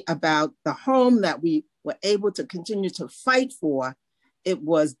particularly about the home that we were able to continue to fight for, it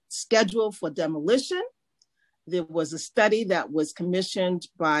was scheduled for demolition. There was a study that was commissioned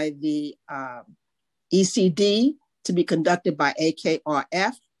by the ECD to be conducted by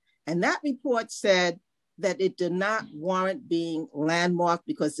AKRF. And that report said that it did not warrant being landmarked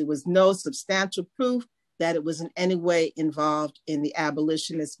because there was no substantial proof that it was in any way involved in the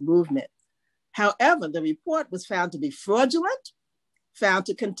abolitionist movement. However, the report was found to be fraudulent, found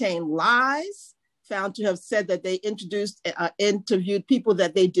to contain lies, found to have said that they interviewed people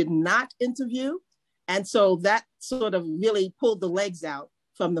that they did not interview. And so that sort of really pulled the legs out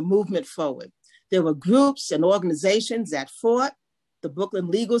from the movement forward. There were groups and organizations that fought: the Brooklyn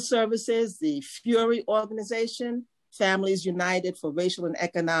Legal Services, the Fury Organization, Families United for Racial and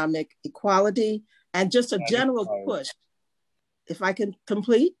Economic Equality, and just a general push. If I can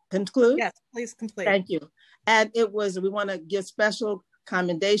conclude? Yes, please complete. Thank you. And it was, we want to give special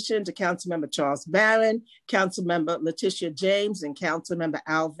commendation to Councilmember Charles Barron, Councilmember Letitia James, and Councilmember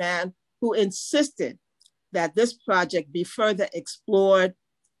Al Van, who insisted that this project be further explored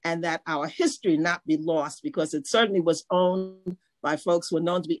and that our history not be lost, because it certainly was owned by folks who were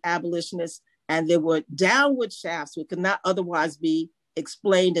known to be abolitionists, and there were downward shafts which could not otherwise be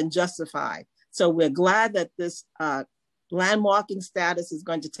explained and justified. So we're glad that this landmarking status is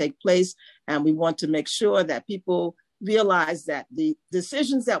going to take place, and we want to make sure that people realize that the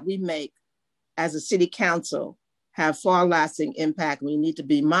decisions that we make as a city council have far-lasting impact. We need to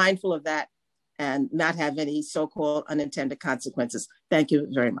be mindful of that and not have any so-called unintended consequences. Thank you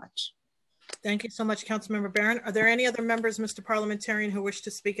very much. Thank you so much, Councilmember Barron. Are there any other members, Mr. Parliamentarian, who wish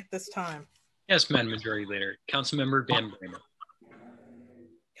to speak at this time? Yes, Madam Majority Leader. Councilmember Van Bramer.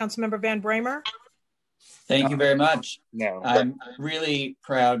 Councilmember Van Bramer. Thank you very much. No. I'm really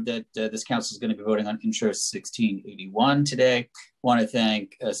proud that this council is going to be voting on Intro 1681 today. I want to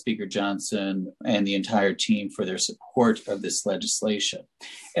thank Speaker Johnson and the entire team for their support of this legislation.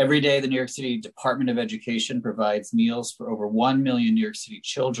 Every day, the New York City Department of Education provides meals for over 1 million New York City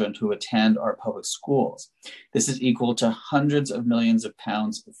children who attend our public schools. This is equal to hundreds of millions of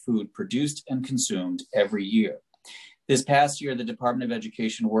pounds of food produced and consumed every year. This past year, the Department of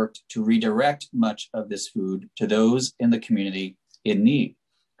Education worked to redirect much of this food to those in the community in need.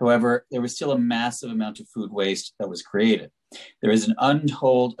 However, there was still a massive amount of food waste that was created. There is an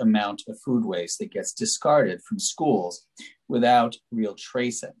untold amount of food waste that gets discarded from schools without real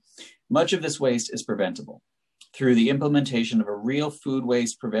tracing. Much of this waste is preventable. Through the implementation of a real food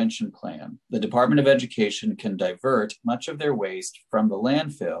waste prevention plan, the Department of Education can divert much of their waste from the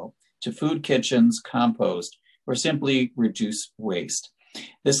landfill to food kitchens, compost, or simply reduce waste.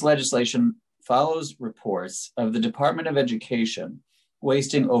 This legislation follows reports of the Department of Education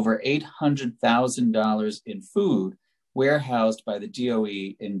wasting over $800,000 in food warehoused by the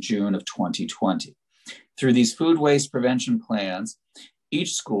DOE in June of 2020. Through these food waste prevention plans,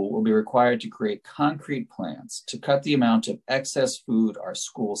 each school will be required to create concrete plans to cut the amount of excess food our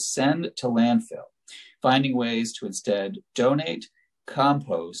schools send to landfill, finding ways to instead donate,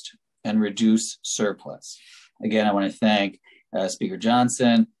 compost, and reduce surplus. Again, I want to thank Speaker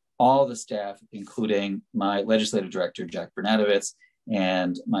Johnson, all the staff, including my legislative director, Jack Bernadovitz,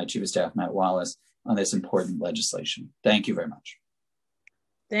 and my chief of staff, Matt Wallace, on this important legislation. Thank you very much.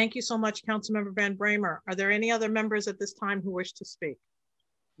 Thank you so much, Councilmember Van Bramer. Are there any other members at this time who wish to speak?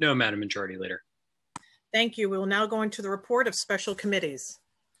 No, Madam Majority Leader. Thank you. We will now go into the report of special committees.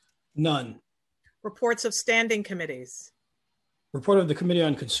 None. Reports of standing committees. Report of the Committee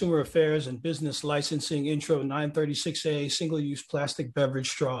on Consumer Affairs and Business Licensing, Intro 936A, Single-Use Plastic Beverage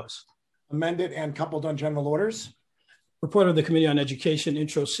Straws. Amended and coupled on general orders. Report of the Committee on Education,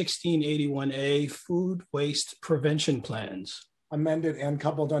 Intro 1681A, Food Waste Prevention Plans. Amended and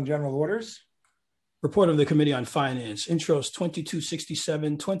coupled on general orders. Report of the Committee on Finance, Intros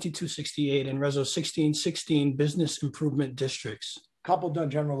 2267, 2268, and Reso 1616, Business Improvement Districts. Coupled on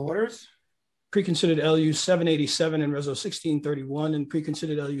general orders. Preconsidered LU 787 and Reso 1631, and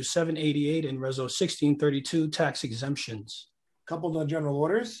preconsidered LU 788 and Reso 1632, Tax Exemptions. Coupled on general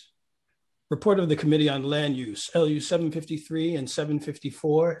orders. Report of the Committee on Land Use, LU 753 and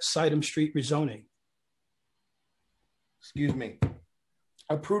 754, Sidham Street Rezoning. Excuse me.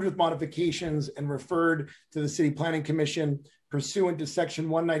 Approved with modifications and referred to the City Planning Commission pursuant to Section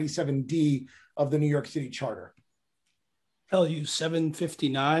 197D of the New York City Charter. LU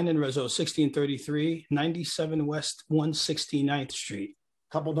 759 and Reso 1633, 97 West 169th Street.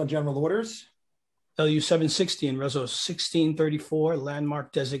 Coupled on general orders. LU 760 and Reso 1634,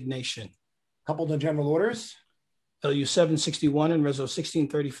 Landmark Designation. Coupled on general orders. LU 761 and Reso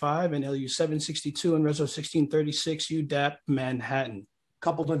 1635, and LU 762 and Reso 1636, UDAP, Manhattan.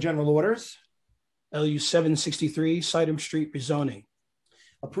 Coupled on general orders. LU 763, Sidham Street Rezoning.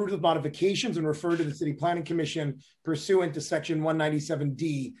 Approved with modifications and referred to the City Planning Commission pursuant to Section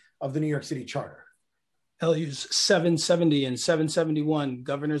 197D of the New York City Charter. LUs 770 and 771,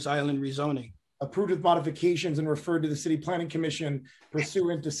 Governor's Island Rezoning. Approved with modifications and referred to the City Planning Commission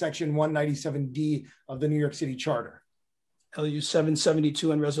pursuant to Section 197D of the New York City Charter. LU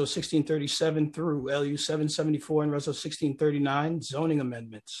 772 and Reso 1637 through LU 774 and Reso 1639, zoning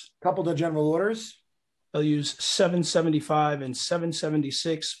amendments. Coupled on general orders. LUs 775 and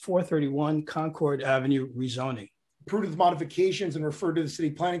 776, 431 Concord Avenue rezoning. Approved with modifications and referred to the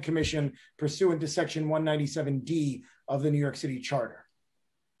City Planning Commission pursuant to Section 197D of the New York City Charter.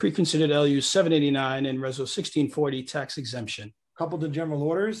 Preconsidered LU 789 and Reso 1640, tax exemption. Coupled on general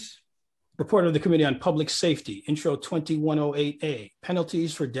orders. Report of the Committee on Public Safety, Intro 2108A,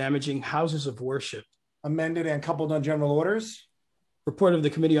 penalties for damaging houses of worship. Amended and coupled on general orders. Report of the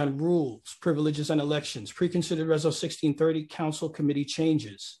Committee on Rules, Privileges, and Elections, preconsidered Reso 1630, Council Committee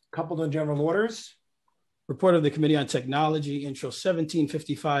changes. Coupled on general orders. Report of the Committee on Technology, Intro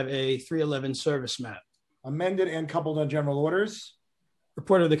 1755A, 311 Service Map. Amended and coupled on general orders.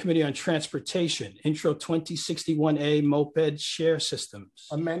 Report of the Committee on Transportation, Intro 2061A, Moped Share Systems.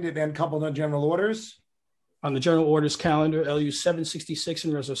 Amended and coupled on general orders. On the general orders calendar, LU 766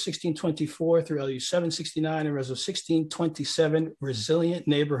 and Reso 1624 through LU 769 and Reso 1627, Resilient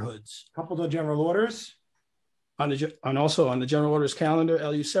Neighborhoods. Coupled on general orders. Also on the general orders calendar,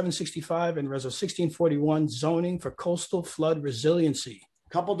 LU 765 and Reso 1641, Zoning for Coastal Flood Resiliency.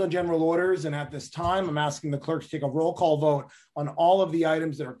 Coupled on general orders, and at this time, I'm asking the clerk to take a roll call vote on all of the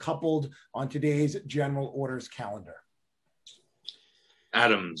items that are coupled on today's general orders calendar.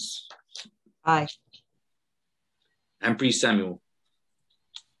 Adams. Aye. Humphrey Samuel.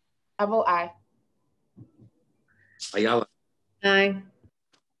 I vote aye. Ayala. Aye.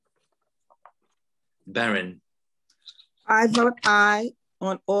 Barron. I vote aye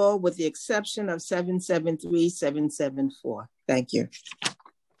on all with the exception of 773, 774. Thank you.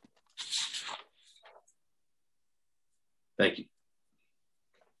 Thank you.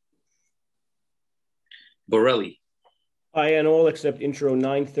 Borelli. Aye on all except Intro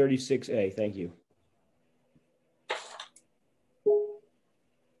 936A. Thank you.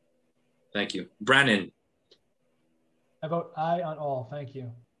 Thank you. Brannon. I vote aye on all. Thank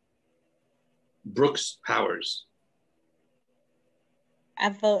you. Brooks Powers. I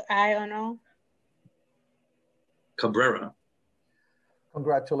vote aye on all. Cabrera.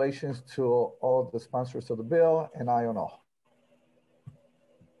 Congratulations to all the sponsors of the bill, and aye on all.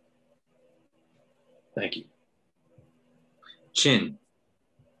 Thank you. Chin.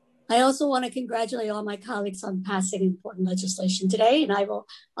 I also want to congratulate all my colleagues on passing important legislation today, and I vote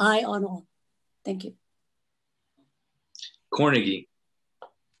aye on all. Thank you. Cornegie.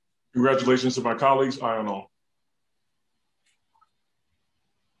 Congratulations to my colleagues. Aye on all.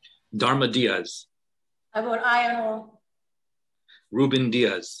 Dharma Diaz. I vote aye on all. Ruben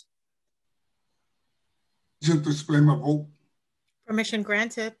Diaz. To explain my vote. Permission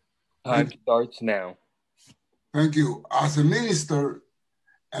granted. Time starts now. Thank you. As a minister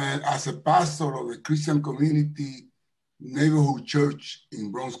and as a pastor of the Christian Community Neighborhood Church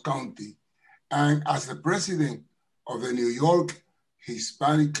in Bronx County, and as the president of the New York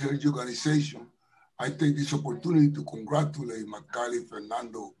Hispanic Clergy Organization, I take this opportunity to congratulate my colleague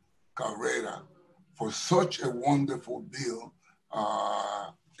Fernando Cabrera for such a wonderful bill,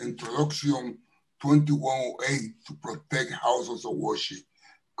 Introduction 2108 to protect houses of worship.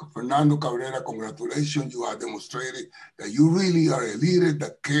 Fernando Cabrera, congratulations. You have demonstrated that you really are a leader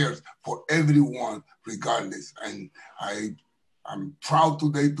that cares for everyone regardless. And I'm proud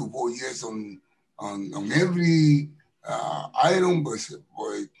today to vote yes on every item, but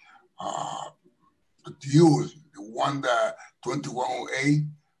you, the one that 2108,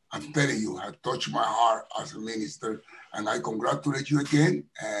 I'm telling you, has touched my heart as a minister. And I congratulate you again.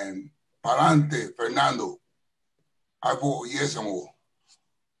 And pa'lante, Fernando. I vote yes on all.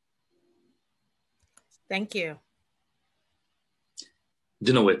 Thank you.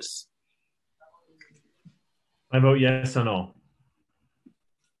 Dinowitz. I vote yes on all.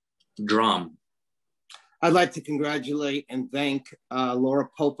 Drum. I'd like to congratulate and thank Laura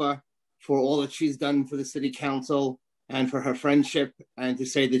Popa for all that she's done for the City Council and for her friendship, and to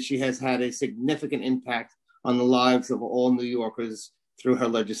say that she has had a significant impact on the lives of all New Yorkers through her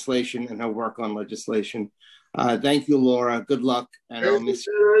legislation and her work on legislation. Thank you, Laura. Good luck, and I'll miss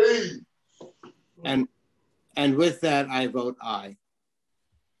you. And with that, I vote aye.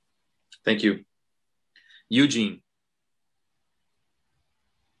 Thank you. Eugene.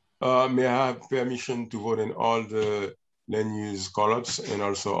 May I have permission to vote on all the land use call-ups and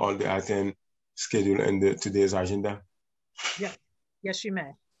also all the items scheduled in today's agenda? Yeah. Yes, you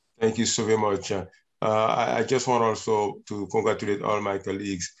may. Thank you so very much. I just want also to congratulate all my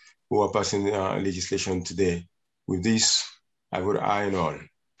colleagues who are passing legislation today. With this, I vote aye on all.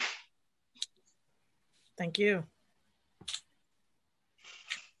 Thank you.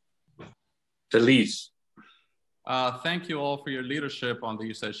 Feliz. Thank you all for your leadership on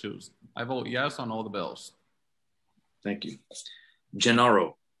these issues. I vote yes on all the bills. Thank you.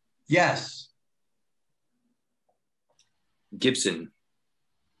 Gennaro. Yes. Gibson.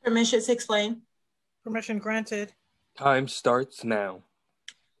 Permission to explain. Permission granted. Time starts now.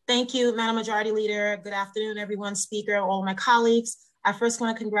 Thank you, Madam Majority Leader. Good afternoon, everyone, Speaker, all my colleagues. I first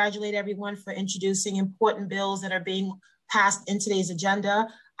want to congratulate everyone for introducing important bills that are being passed in today's agenda.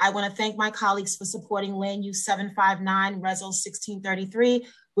 I want to thank my colleagues for supporting Land Use 759, Resol 1633,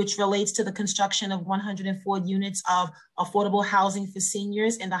 which relates to the construction of 104 units of affordable housing for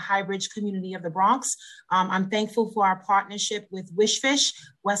seniors in the High Bridge community of the Bronx. I'm thankful for our partnership with Wishfish,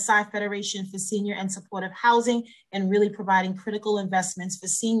 West Side Federation for Senior and Supportive Housing, and really providing critical investments for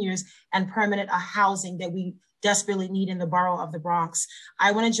seniors and permanent housing that we desperately need in the borough of the Bronx.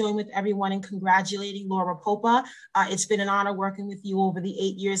 I want to join with everyone in congratulating Laura Popa. It's been an honor working with you over the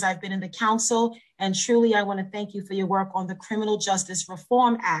 8 years I've been in the council. And truly, I want to thank you for your work on the Criminal Justice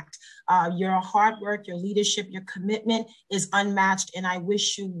Reform Act. Your hard work, your leadership, your commitment is unmatched. And I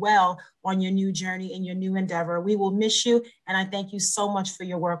wish you well on your new journey and your new endeavor. We will miss you. And I thank you so much for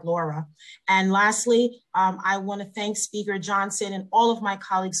your work, Laura. And lastly, I want to thank Speaker Johnson and all of my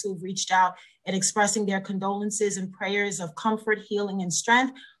colleagues who've reached out and expressing their condolences and prayers of comfort, healing, and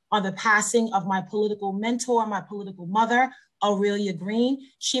strength on the passing of my political mentor, my political mother, Aurelia Green.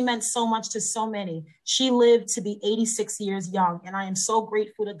 She meant so much to so many. She lived to be 86 years young, and I am so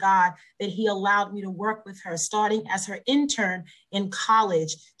grateful to God that He allowed me to work with her, starting as her intern in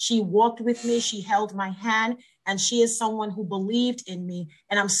college. She walked with me, she held my hand, and she is someone who believed in me,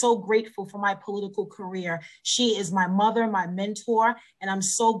 and I'm so grateful for my political career. She is my mother, my mentor, and I'm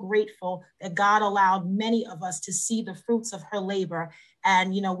so grateful that God allowed many of us to see the fruits of her labor.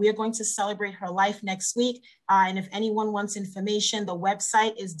 And, you know, we're going to celebrate her life next week. And if anyone wants information, the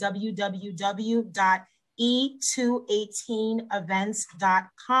website is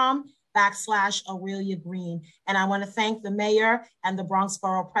www.e218events.com. /Aurelia Green. And I want to thank the mayor and the Bronx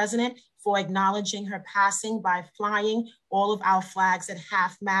Borough President for acknowledging her passing by flying all of our flags at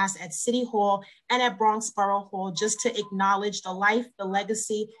half-mast at City Hall and at Bronx Borough Hall, just to acknowledge the life, the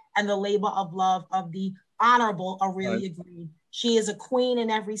legacy, and the labor of love of the Honorable Aurelia Green. She is a queen in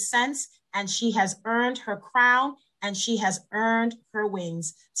every sense, and she has earned her crown, and she has earned her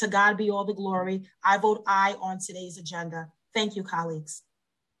wings. To God be all the glory. I vote aye on today's agenda. Thank you, colleagues.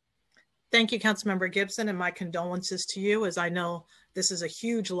 Thank you, Councilmember Gibson, and my condolences to you, as I know this is a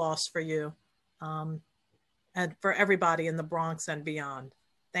huge loss for you and for everybody in the Bronx and beyond.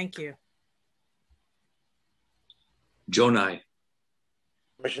 Thank you. Joe Nye.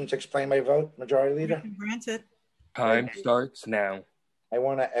 Permission to explain my vote, Majority Leader? Granted. Time starts now. I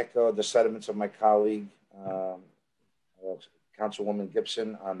want to echo the sentiments of my colleague, Councilwoman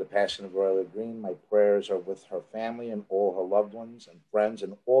Gibson, on the passing of Aurelia Green. My prayers are with her family and all her loved ones and friends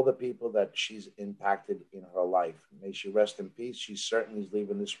and all the people that she's impacted in her life. May she rest in peace. She certainly is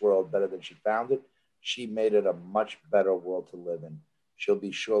leaving this world better than she found it. She made it a much better world to live in. She'll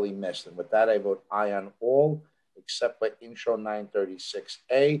be surely missed. And with that, I vote aye on all, except for Intro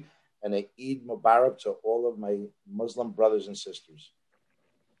 936A, and a Eid Mubarak to all of my Muslim brothers and sisters.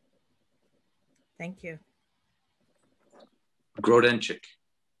 Thank you. Grodenchik.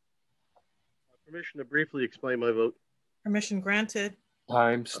 Permission to briefly explain my vote. Permission granted.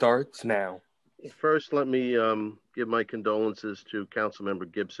 Time starts now. First, let me give my condolences to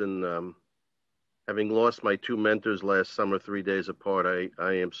Councilmember Gibson. Having lost my two mentors last summer, 3 days apart,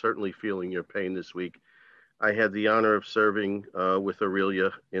 I am certainly feeling your pain this week. I had the honor of serving with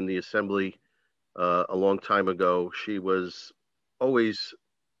Aurelia in the Assembly a long time ago. She was always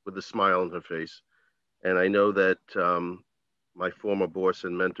with a smile on her face. And I know that my former boss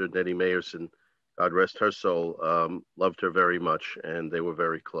and mentor, Nettie Mayerson, God rest her soul, loved her very much, and they were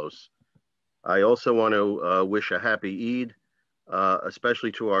very close. I also want to wish a happy Eid,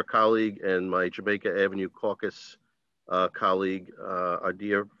 especially to our colleague and my Jamaica Avenue Caucus colleague, our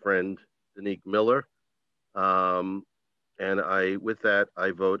dear friend, Danique Miller. And with that,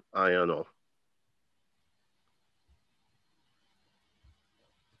 I vote aye on all.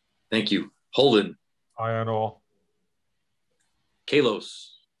 Thank you. Holden. Aye on all. Kalos.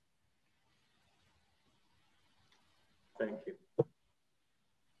 Thank you.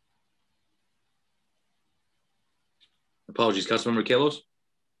 Apologies, Councilmember Kalos.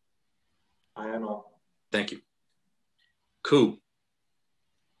 Aye on all. Thank you. Ku.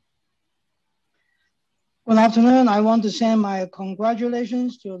 Good afternoon. I want to send my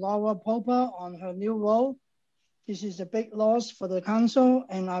congratulations to Laura Popa on her new role. This is a big loss for the council,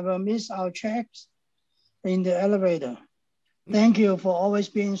 and I will miss our chats in the elevator. Thank you for always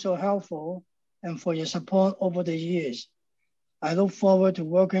being so helpful and for your support over the years. I look forward to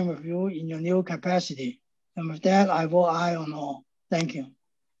working with you in your new capacity. And with that, I vote aye on all. Thank you.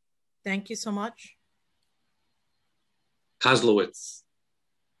 Thank you so much. Kozlowitz.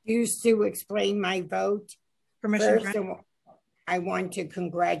 Used to explain my vote. Permission. First, I want to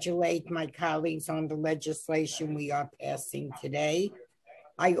congratulate my colleagues on the legislation we are passing today.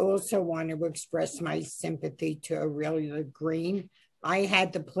 I also want to express my sympathy to Aurelia Green. I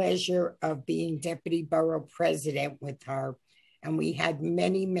had the pleasure of being deputy borough president with her, and we had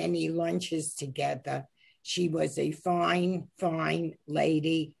many, many lunches together. She was a fine, fine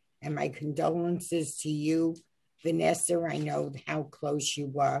lady, and my condolences to you, Vanessa. I know how close you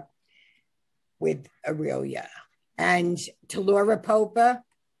were with Aurelia. And to Laura Popa,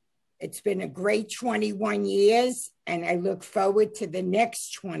 it's been a great 21 years, and I look forward to the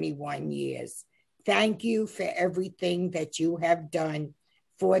next 21 years. Thank you for everything that you have done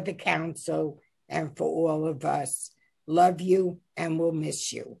for the council and for all of us. Love you, and we'll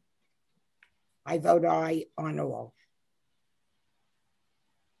miss you. I vote aye on all.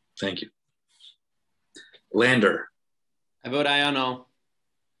 Thank you. Lander. I vote aye on all.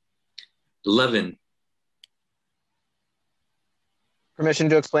 Levin. Permission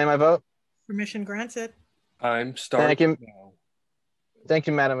to explain my vote? Permission granted. Time starts now. Thank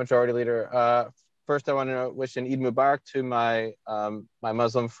you, Madam Majority Leader. First, I want to wish an Eid Mubarak to my my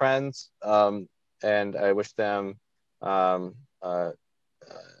Muslim friends, and I wish them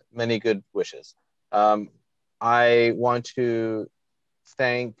many good wishes. I want to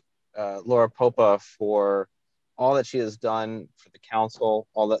thank Laura Popa for all that she has done for the council,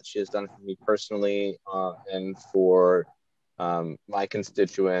 all that she has done for me personally, and for my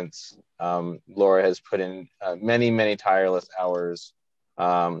constituents. Laura has put in many, many tireless hours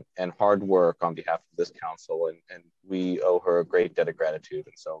and hard work on behalf of this council, and we owe her a great debt of gratitude.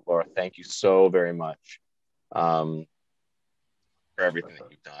 And so, Laura, thank you so very much for everything that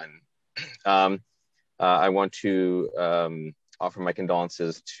you've done I want to offer my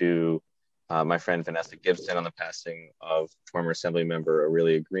condolences to my friend Vanessa Gibson on the passing of former Assembly member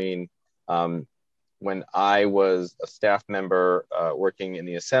Aurelia Green. When I was a staff member working in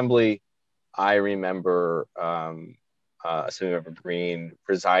the Assembly, I remember Assemblymember Green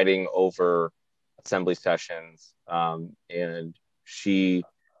presiding over Assembly sessions, and she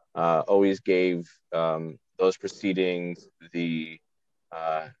always gave those proceedings the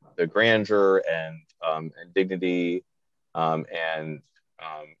grandeur and dignity and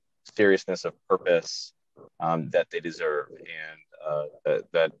seriousness of purpose that they deserve. And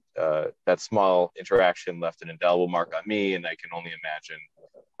that small interaction left an indelible mark on me, and I can only imagine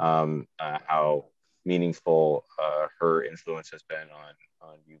how meaningful her influence has been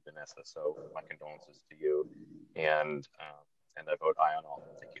on you, Vanessa. So my condolences to you, and I vote aye on all.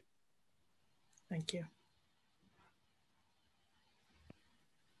 Thank you. Thank you.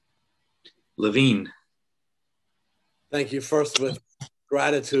 Levine. Thank you. First, with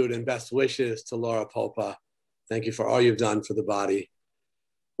gratitude and best wishes to Laura Popa. Thank you for all you've done for the body.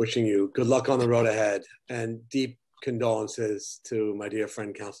 Wishing you good luck on the road ahead, and deep condolences to my dear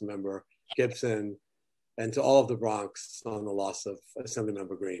friend, Councilmember Gibson, and to all of the Bronx on the loss of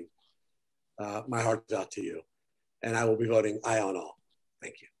Assemblymember Green. My heart is out to you, and I will be voting aye on all.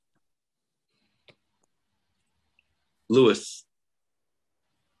 Thank you. Lewis.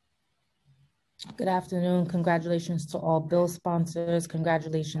 Good afternoon. Congratulations to all bill sponsors.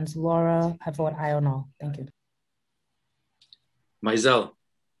 Congratulations, Laura. I vote aye on all. Thank you. Mizell.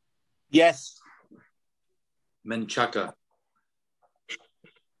 Yes. Menchaca.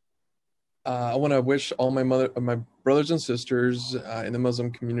 I want to wish all my brothers and sisters in the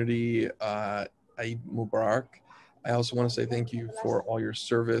Muslim community Eid Mubarak. I also want to say thank you for all your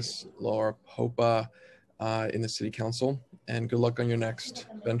service, Laura Popa, in the City Council, and good luck on your next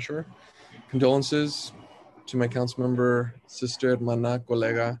venture. Condolences to my council member, sister, hermana,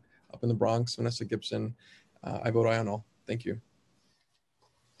 colega up in the Bronx, Vanessa Gibson. I vote aye on all. Thank you.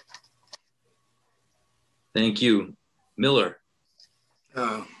 Thank you. Miller.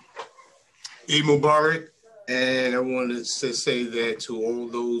 Eid Mubarak, and I wanted to say that to all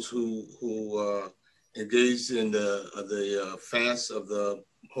those who engaged in the fast of the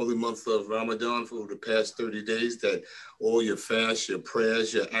holy month of Ramadan for the past 30 days, that all your fasts, your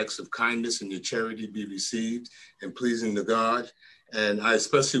prayers, your acts of kindness, and your charity be received and pleasing to God. And I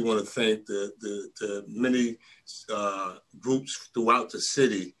especially want to thank the many groups throughout the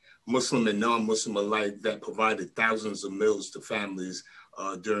city, Muslim and non-Muslim alike, that provided thousands of meals to families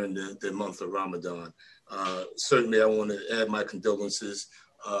during the month of Ramadan. Certainly, I want to add my condolences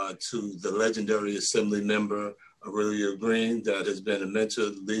to the legendary Assembly member, Aurelia Green, that has been a mentor,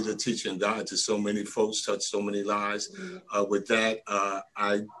 leader, teacher, and guide to so many folks, touched so many lives. With that,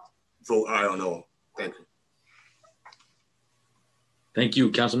 I vote aye on all. Thank you. Thank you,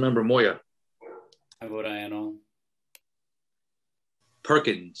 Councilmember Moya. I vote aye on all.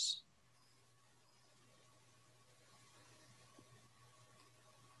 Perkins.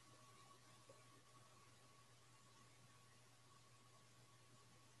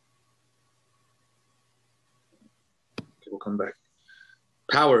 We'll come back.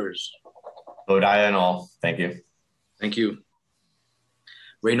 Powers. Vote aye on all. Thank you. Thank you.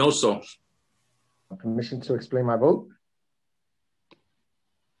 Reynoso. Permission to explain my vote.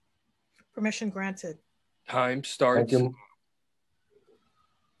 Permission granted. Time starts. Thank you.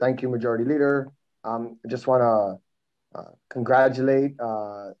 Thank you, Majority Leader. I just want to congratulate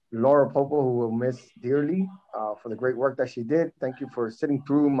Laura Popa, who we'll miss dearly, for the great work that she did. Thank you for sitting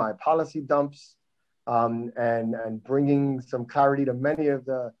through my policy dumps and bringing some clarity to many of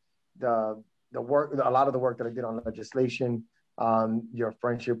the work, a lot of the work that I did on legislation. Your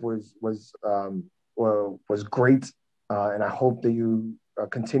friendship was great, and I hope that you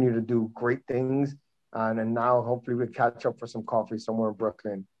continue to do great things. And now hopefully we catch up for some coffee somewhere in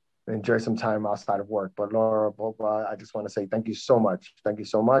Brooklyn and enjoy some time outside of work. But Laura Popa, I just want to say thank you so much. Thank you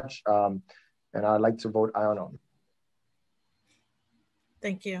so much. And I'd like to vote aye on all.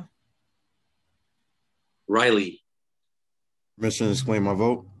 Thank you. Riley. Permission to explain my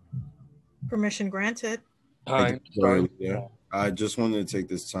vote. Permission granted. I just wanted to take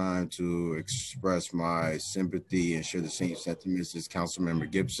this time to express my sympathy and share the same sentiments as Councilmember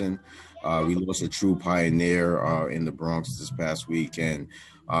Gibson. We lost a true pioneer in the Bronx this past week, and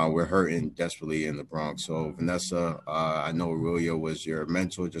we're hurting desperately in the Bronx. So Vanessa, I know Aurelia was your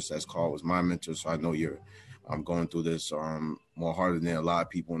mentor, just as Carl was my mentor. So I know I'm going through this more harder than a lot of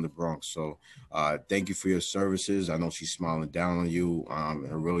people in the Bronx. So thank you for your services. I know she's smiling down on you.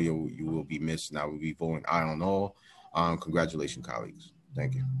 Aurelia, you will be missed, and I will be voting aye on all. Congratulations, colleagues.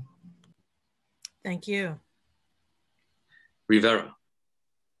 Thank you. Thank you. Rivera.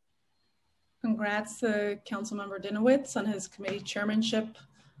 Congrats to Councilmember Dinowitz on his committee chairmanship.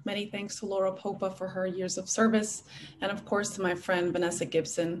 Many thanks to Laura Popa for her years of service. And of course, to my friend Vanessa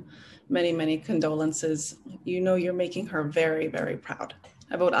Gibson, many, many condolences. You know you're making her very, very proud.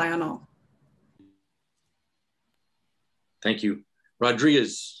 I vote aye on all. Thank you.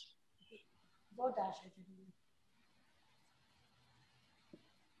 Rodriguez.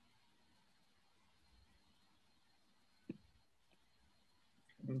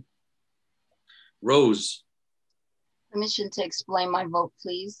 Rose. Permission to explain my vote,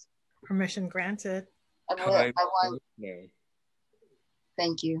 please. Permission granted.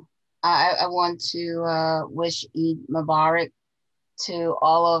 Thank you. I want to wish Eid Mubarak to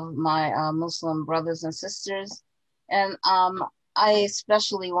all of my Muslim brothers and sisters. And I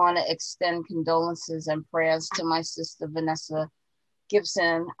especially want to extend condolences and prayers to my sister, Vanessa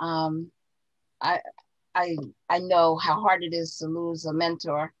Gibson. I know how hard it is to lose a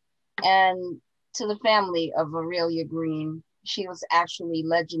mentor. And to the family of Aurelia Green, she was actually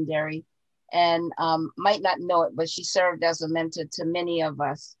legendary and might not know it, but she served as a mentor to many of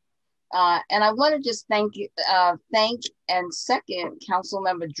us. And I want to just thank and second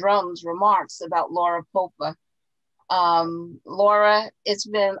Councilmember Drum's remarks about Laura Popa. Laura, it's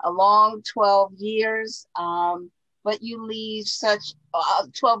been a long 12 years, but you leave such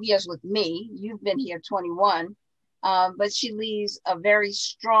 12 years with me. You've been here 21. But she leaves a very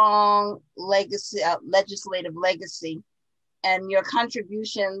strong legacy, legislative legacy, and your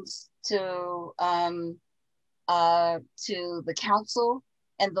contributions to the council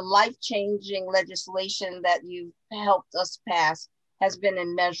and the life-changing legislation that you've helped us pass has been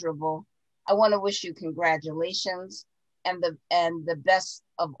immeasurable. I want to wish you congratulations and the best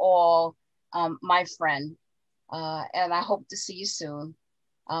of all, my friend. And I hope to see you soon.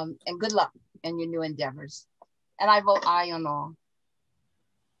 And good luck in your new endeavors. And I vote aye on all.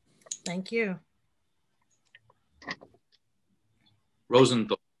 Thank you.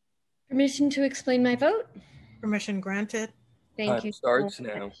 Rosenthal. Permission to explain my vote? Permission granted. Thank you. Starts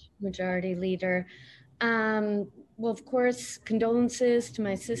now. Majority Leader. Well, of course, condolences to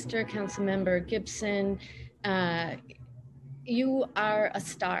my sister, Councilmember Gibson. You are a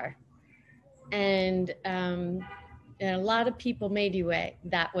star. And a lot of people made you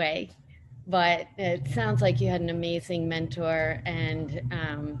that way. But it sounds like you had an amazing mentor and,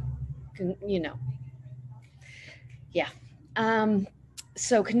 you know, yeah.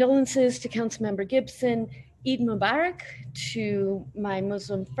 So condolences to Councilmember Gibson. Eid Mubarak to my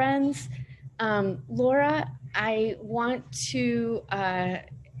Muslim friends. Laura, I want to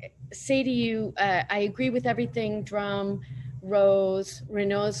say to you, I agree with everything Drum, Rose,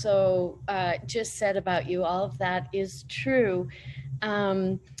 Reynoso just said about you. All of that is true.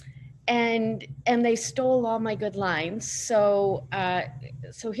 And they stole all my good lines. So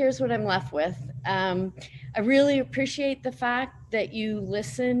so here's what I'm left with. I really appreciate the fact that you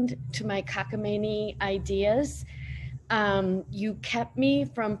listened to my cockamamie ideas. You kept me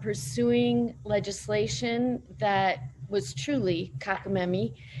from pursuing legislation that was truly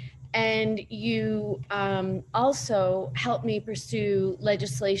cockamamie. And you also helped me pursue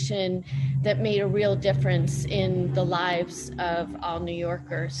legislation that made a real difference in the lives of all New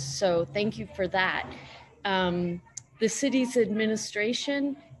Yorkers. So thank you for that. The city's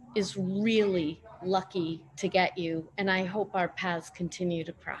administration is really lucky to get you, and I hope our paths continue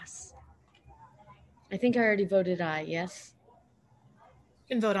to cross. I think I already voted aye, yes?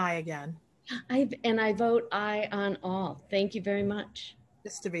 You can vote aye again. I vote aye on all. Thank you very much.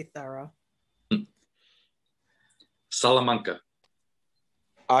 Just to be thorough. Salamanca.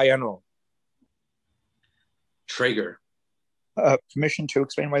 Aye on all. Traeger. Permission to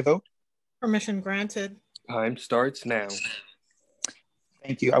explain my vote? Permission granted. Time starts now.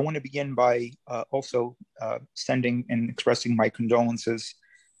 Thank you. I want to begin by also sending and expressing my condolences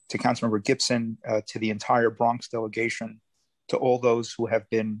to Councilmember Gibson, to the entire Bronx delegation, to all those who have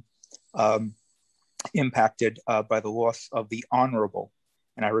been impacted by the loss of the Honorable,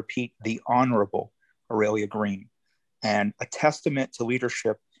 and I repeat, the Honorable Aurelia Green. And a testament to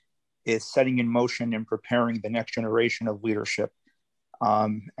leadership is setting in motion and preparing the next generation of leadership.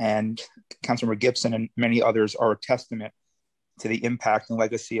 And Councilmember Gibson and many others are a testament to the impact and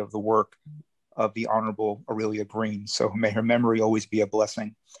legacy of the work of the Honorable Aurelia Green. So may her memory always be a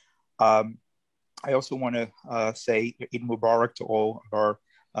blessing. I also want to say Eid Mubarak to all of our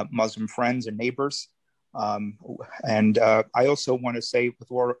Muslim friends and neighbors. And I also want to say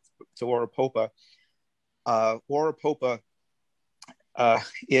with Laura Popa, Laura Popa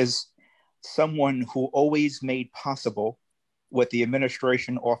is someone who always made possible what the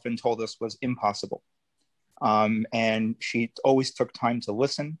administration often told us was impossible. And she always took time to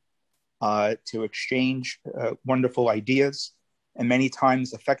listen, to exchange wonderful ideas, and many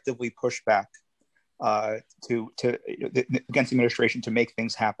times effectively push back against the administration to make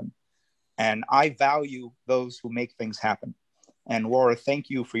things happen. And I value those who make things happen. And Laura, thank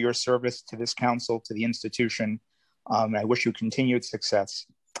you for your service to this council, to the institution. I wish you continued success.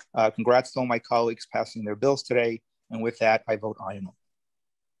 Congrats to all my colleagues passing their bills today. And with that, I vote aye on all.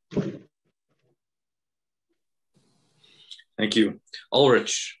 Thank you.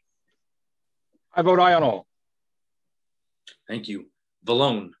 Ulrich. I vote aye on all. Thank you.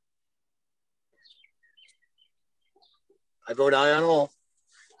 Vallone. I vote aye on all.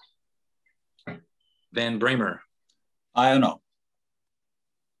 Van Bramer. Aye on all.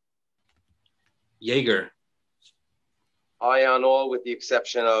 Yeager. Aye on all with the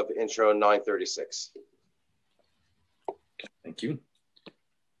exception of intro 936. Thank you.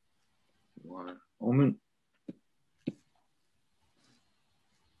 One moment.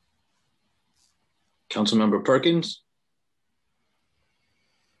 Councilmember Perkins.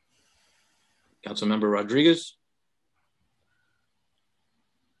 Councilmember Rodriguez.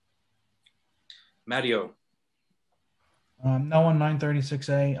 Matteo. No on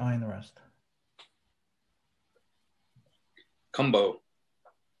 936A, aye on the rest. Cumbo.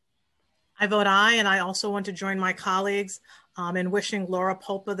 I vote aye, and I also want to join my colleagues in wishing Laura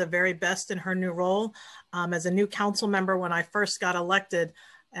Polpa the very best in her new role. As a new council member, when I first got elected,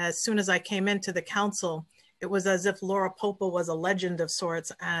 as soon as I came into the council, it was as if Laura Polpa was a legend of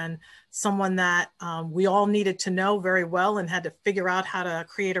sorts and someone that we all needed to know very well and had to figure out how to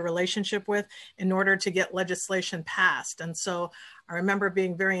create a relationship with in order to get legislation passed. And so I remember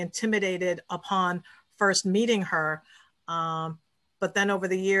being very intimidated upon first meeting her, but then over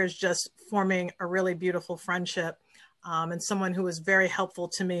the years, just forming a really beautiful friendship and someone who was very helpful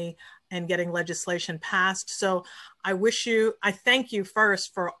to me in getting legislation passed. So I thank you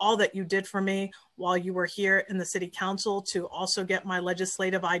first for all that you did for me while you were here in the city council to also get my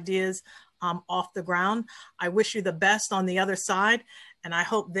legislative ideas off the ground. I wish you the best on the other side. And I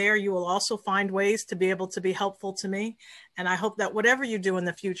hope there you will also find ways to be able to be helpful to me. And I hope that whatever you do in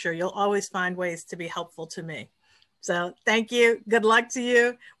the future, you'll always find ways to be helpful to me. So thank you. Good luck to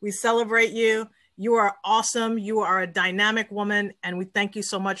you. We celebrate you. You are awesome. You are a dynamic woman. And we thank you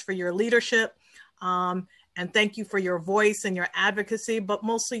so much for your leadership. And thank you for your voice and your advocacy, but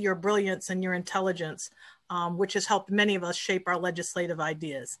mostly your brilliance and your intelligence, which has helped many of us shape our legislative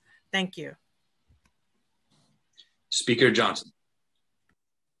ideas. Thank you. Speaker Johnson.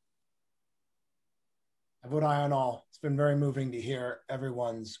 I vote aye on all. It's been very moving to hear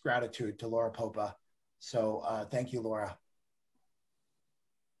everyone's gratitude to Laura Polpa. So thank you, Laura.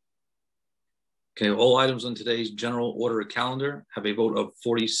 Okay, all items on today's general order calendar have a vote of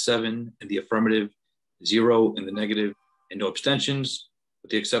 47 in the affirmative, 0 in the negative, and no abstentions,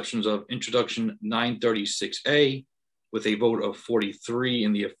 with the exceptions of introduction 936A, with a vote of 43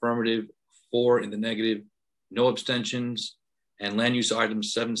 in the affirmative, 4 in the negative, no abstentions, and land use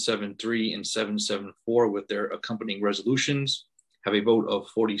items 773 and 774 with their accompanying resolutions have a vote of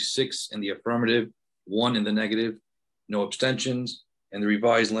 46 in the affirmative, 1 in the negative, no abstentions, and the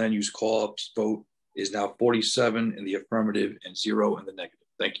revised land use call-ups vote is now 47 in the affirmative and 0 in the negative.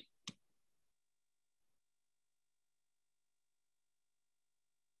 Thank you.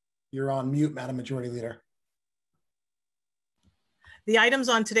 You're on mute, Madam Majority Leader. The items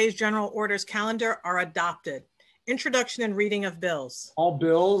on today's general orders calendar are adopted. Introduction and reading of bills. All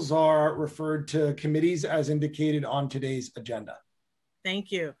bills are referred to committees as indicated on today's agenda.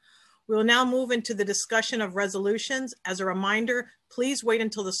 Thank you. We will now move into the discussion of resolutions. As a reminder, please wait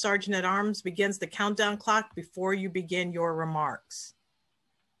until the Sergeant at Arms begins the countdown clock before you begin your remarks.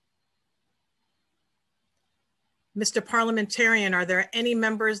 Mr. Parliamentarian, are there any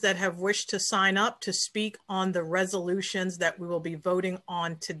members that have wished to sign up to speak on the resolutions that we will be voting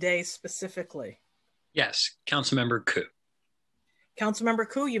on today specifically? Yes, Councilmember Koo. Councilmember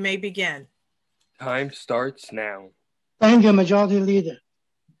Koo, you may begin. Time starts now. Thank you, Majority Leader.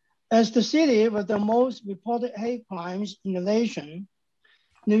 As the city with the most reported hate crimes in the nation,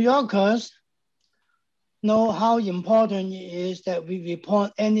 New Yorkers know how important it is that we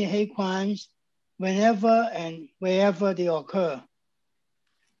report any hate crimes whenever and wherever they occur.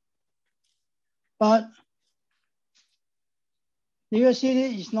 But New York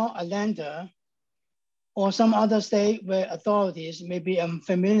City is not Atlanta or some other state where authorities may be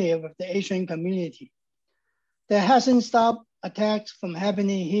unfamiliar with the Asian community. That hasn't stopped attacks from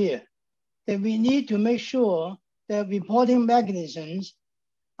happening here. That we need to make sure that reporting mechanisms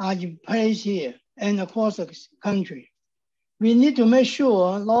are in place here and across the country. We need to make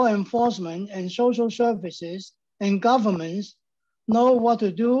sure law enforcement and social services and governments know what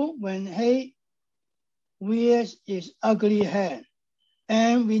to do when hate rears its ugly head.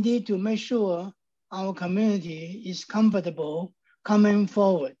 And we need to make sure our community is comfortable coming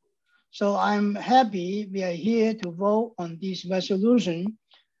forward. So I'm happy we are here to vote on this resolution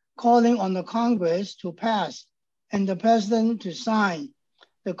calling on the Congress to pass and the President to sign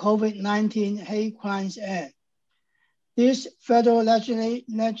the COVID-19 Hate Crimes Act. This federal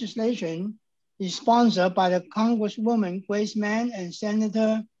legislation is sponsored by the Congresswoman Grace Mann and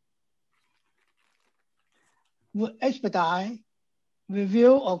Senator will expedite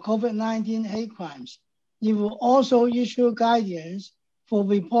review of COVID-19 hate crimes. It will also issue guidance for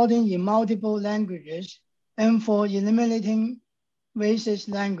reporting in multiple languages and for eliminating racist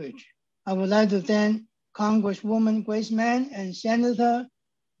language. I would like to thank Congresswoman Grace Mann and Senator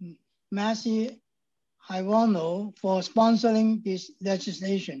Massey Hirono for sponsoring this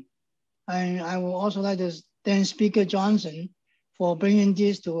legislation. And I would also like to thank Speaker Johnson for bringing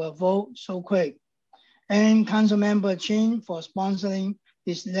this to a vote so quick, and Councilmember Chin for sponsoring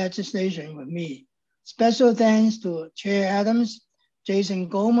this legislation with me. Special thanks to Chair Adams, Jason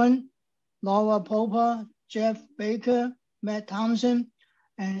Goldman, Laura Popa, Jeff Baker, Matt Thompson,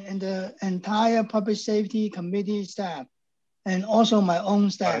 and the entire Public Safety Committee staff, and also my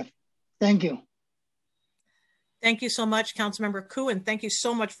own staff. Thank you. Thank you so much, Councilmember Koo, and thank you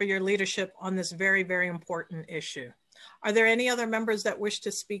so much for your leadership on this very, very important issue. Are there any other members that wish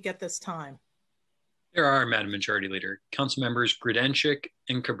to speak at this time? There are, Madam Majority Leader. Councilmembers Grudenchik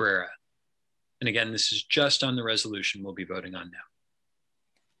and Cabrera. And again, this is just on the resolution we'll be voting on now.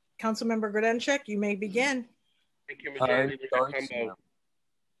 Councilmember Grudenchik, you may begin. Thank you, Majority Leader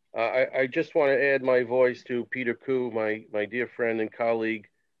Cumbo. I just want to add my voice to Peter Koo, my dear friend and colleague.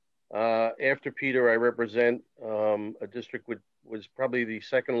 After Peter, I represent a district which was probably the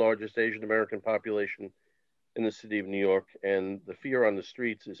second largest Asian American population in the city of New York, and the fear on the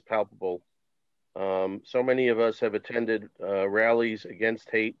streets is palpable. So many of us have attended rallies against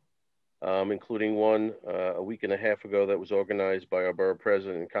hate, including one a week and a half ago that was organized by our borough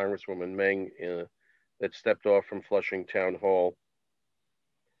president, Congresswoman Meng, that stepped off from Flushing Town Hall.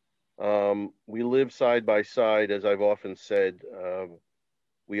 We live side by side, as I've often said.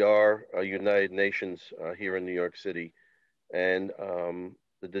 We are a United Nations here in New York City, and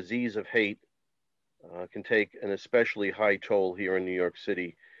the disease of hate can take an especially high toll here in New York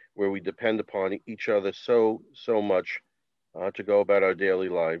City, where we depend upon each other so much to go about our daily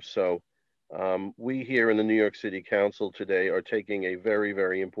lives. So we here in the New York City Council today are taking a very,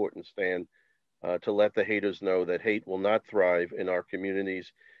 very important stand to let the haters know that hate will not thrive in our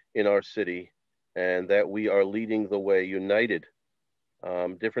communities, in our city, and that we are leading the way united.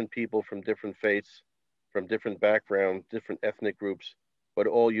 Different people from different faiths, from different backgrounds, different ethnic groups, but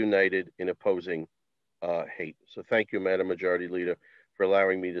all united in opposing hate. So thank you, Madam Majority Leader, for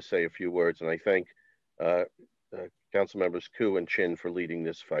allowing me to say a few words. And I thank Council Members Koo and Chin for leading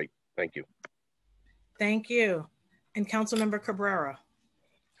this fight. Thank you. Thank you. And Councilmember Cabrera.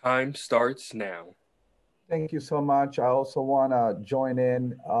 Time starts now. Thank you so much. I also want to join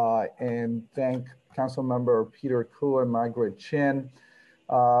in and thank Councilmember Peter Koo and Margaret Chin.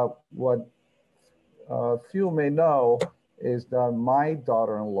 What few may know is that my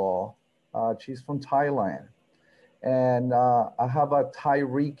daughter-in-law, she's from Thailand, and I have a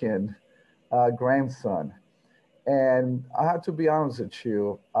Thai-Rican grandson. And I have to be honest with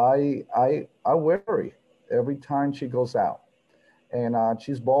you, I worry every time she goes out. And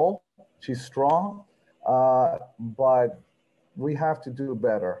she's bold, she's strong, but we have to do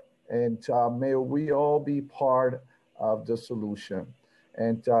better. And may we all be part of the solution.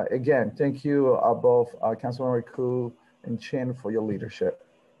 And again, thank you both Councilmember Koo and Chin for your leadership.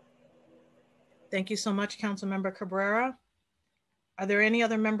 Thank you so much, Councilmember Cabrera. Are there any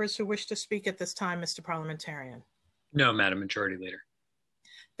other members who wish to speak at this time, Mr. Parliamentarian? No, Madam Majority Leader.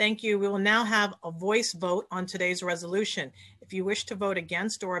 Thank you. We will now have a voice vote on today's resolution. If you wish to vote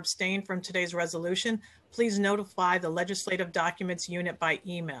against or abstain from today's resolution, please notify the Legislative Documents Unit by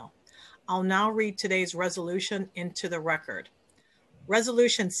email. I'll now read today's resolution into the record.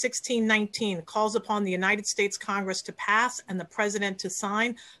 Resolution 1619 calls upon the United States Congress to pass and the President to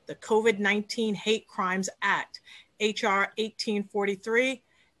sign the COVID-19 Hate Crimes Act, H.R. 1843,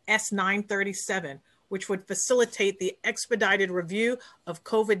 S937, which would facilitate the expedited review of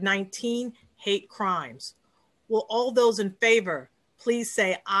COVID-19 hate crimes. Will all those in favor please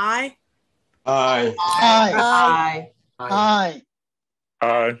say aye? Aye. Aye. Aye. Aye.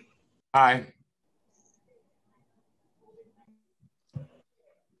 Aye. Aye.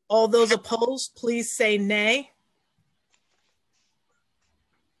 All those opposed, please say nay.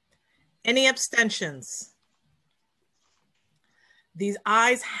 Any abstentions? These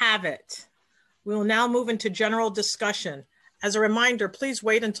ayes have it. We will now move into general discussion. As a reminder, please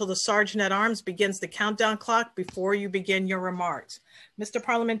wait until the Sergeant at Arms begins the countdown clock before you begin your remarks. Mr.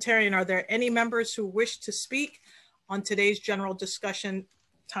 Parliamentarian, are there any members who wish to speak on today's general discussion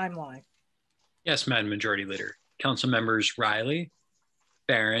timeline? Yes, Madam Majority Leader. Council members Riley,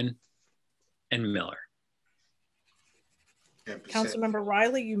 Barron, and Miller. Councilmember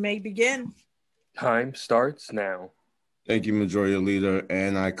Riley, you may begin. Time starts now. Thank you, Majority Leader.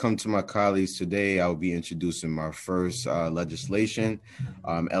 And I come to my colleagues today. I will be introducing my first legislation,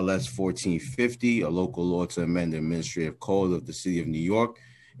 LS 1450, a local law to amend the Administrative Code of the City of New York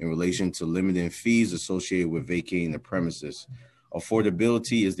in relation to limiting fees associated with vacating the premises.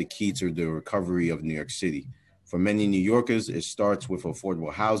 Affordability is the key to the recovery of New York City. For many New Yorkers, it starts with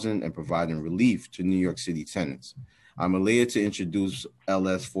affordable housing and providing relief to New York City tenants. I'm elated to introduce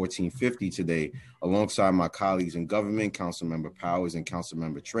LS 1450 today alongside my colleagues in government, Councilmember Powers and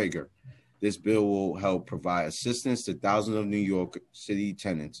Councilmember Traeger. This bill will help provide assistance to thousands of New York City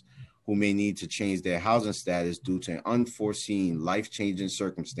tenants who may need to change their housing status due to an unforeseen life-changing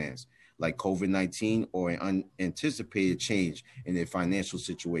circumstance like COVID-19 or an unanticipated change in their financial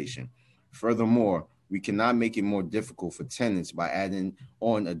situation. Furthermore, we cannot make it more difficult for tenants by adding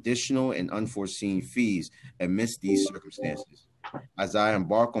on additional and unforeseen fees amidst these circumstances. As I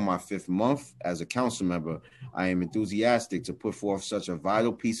embark on my 5th month as a council member, I am enthusiastic to put forth such a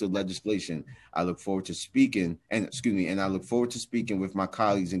vital piece of legislation. I look forward to speaking, and I look forward to speaking with my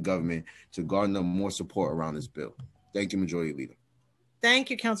colleagues in government to garner more support around this bill. Thank you, Majority Leader. Thank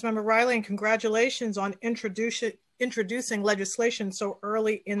you, Councilmember Riley, and congratulations on introducing legislation so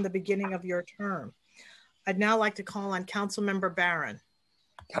early in the beginning of your term. I'd now like to call on Councilmember Barron.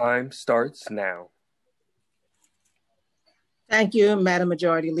 Time starts now. Thank you, Madam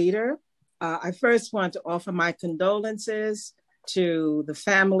Majority Leader. I first want to offer my condolences to the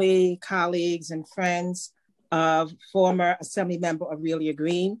family, colleagues, and friends of former Assembly Member Aurelia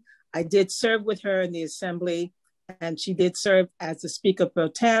Green. I did serve with her in the Assembly, and she did serve as the Speaker Pro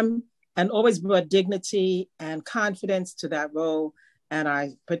Tem and always brought dignity and confidence to that role. And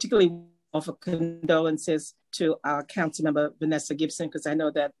I particularly offer condolences to our Councilmember Vanessa Gibson, because I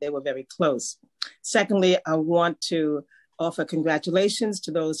know that they were very close. Secondly, I want to offer congratulations to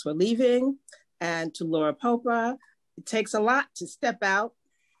those who are leaving and to Laura Popa. It takes a lot to step out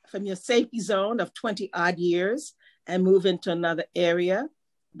from your safety zone of 20 odd years and move into another area,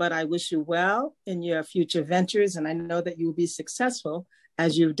 but I wish you well in your future ventures, and I know that you will be successful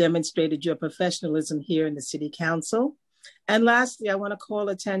as you've demonstrated your professionalism here in the City Council. And lastly, I want to call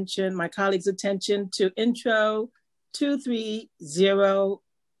my colleagues' attention to Intro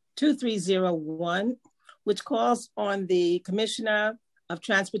 2301, which calls on the Commissioner of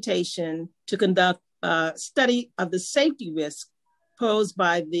Transportation to conduct a study of the safety risk posed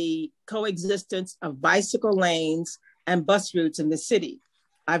by the coexistence of bicycle lanes and bus routes in the city.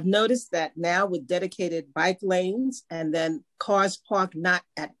 I've noticed that now with dedicated bike lanes and then cars parked not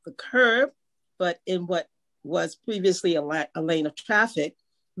at the curb, but in what was previously a lane of traffic,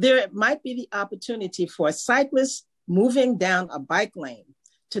 there might be the opportunity for a cyclist moving down a bike lane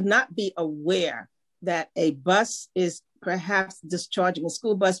to not be aware that a bus is perhaps discharging, a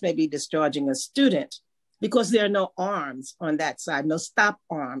school bus may be discharging a student, because there are no arms on that side, no stop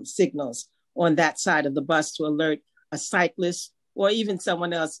arm signals on that side of the bus to alert a cyclist or even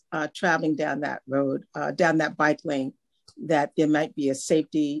someone else traveling down that road, down that bike lane, that there might be a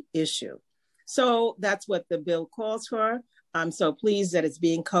safety issue. So that's what the bill calls for. I'm so pleased that it's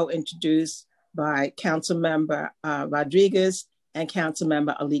being co-introduced by Councilmember Rodriguez and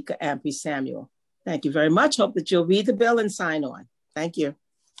Councilmember Alika Ampry Samuel. Thank you very much. Hope that you'll read the bill and sign on. Thank you.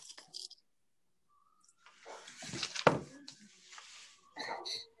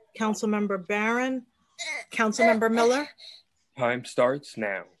 Councilmember Barron. Councilmember Miller. Time starts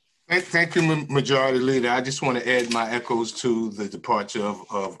now. Thank you, Majority Leader. I just want to add my echoes to the departure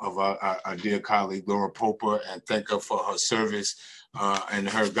of our dear colleague, Laura Popa, and thank her for her service and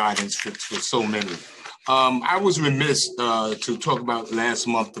her guidance for so many. I was remiss to talk about last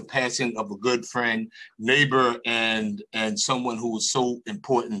month the passing of a good friend, neighbor, and someone who was so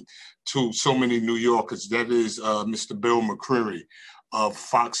important to so many New Yorkers. That is Mr. Bill McCreary of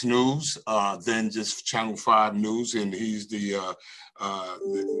Fox News, then just Channel 5 News, and he's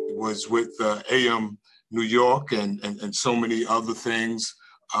was with AM New York and so many other things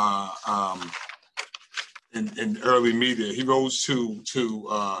in early media. He rose to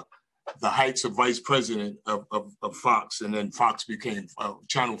the heights of vice president of Fox, and then Fox became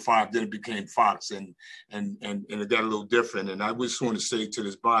Channel 5, then it became Fox, and it got a little different. And I just want to say to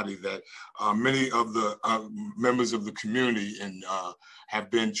this body that many of the members of the community and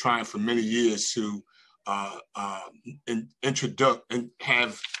have been trying for many years to introduce and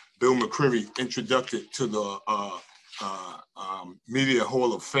have Bill McCreary introduced to the Media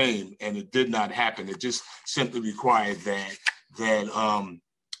Hall of Fame, and it did not happen. It just simply required that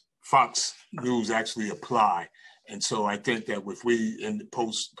Fox News actually apply. And so I think that if we in the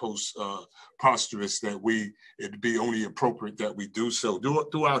post-posthumous, that it'd be only appropriate that we do so.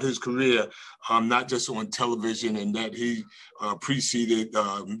 Throughout his career, not just on television, and that he preceded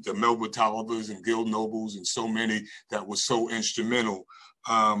the Melba Tollivers and Gil Nobles and so many that was so instrumental,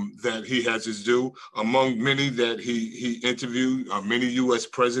 that he has his due. Among many that he interviewed, many U.S.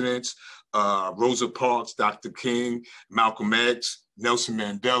 presidents, Rosa Parks, Dr. King, Malcolm X, Nelson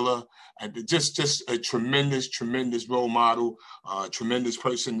Mandela, and just a tremendous role model, tremendous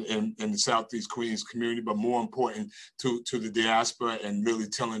person in the Southeast Queens community, but more important to the diaspora and really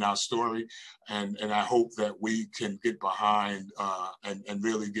telling our story. And I hope that we can get behind and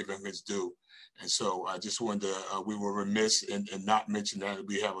really give him his due. And so I just wanted to, we were remiss in not mention that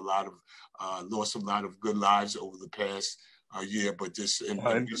we have lost a lot of good lives over the past year, but just in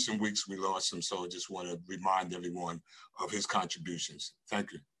recent weeks we lost him. So I just want to remind everyone of his contributions.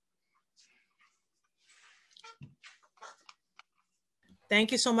 Thank you.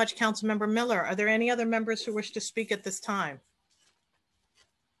 Thank you so much, Councilmember Miller. Are there any other members who wish to speak at this time?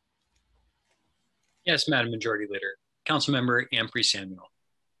 Yes, Madam Majority Leader. Councilmember Ampry Samuel.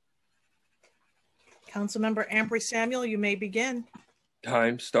 Councilmember Ampry Samuel, you may begin.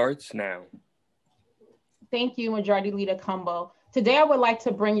 Time starts now. Thank you, Majority Leader Cumbo. Today, I would like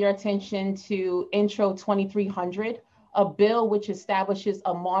to bring your attention to Intro 2300, a bill which establishes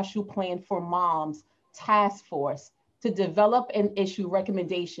a Marshall Plan for Moms task force to develop and issue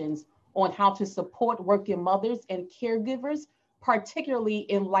recommendations on how to support working mothers and caregivers, particularly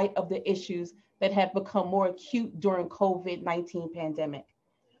in light of the issues that have become more acute during COVID-19 pandemic.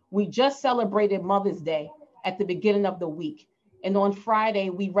 We just celebrated Mother's Day at the beginning of the week. And on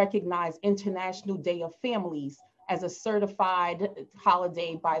Friday, we recognized International Day of Families as a certified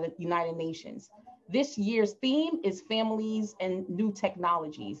holiday by the United Nations. This year's theme is families and new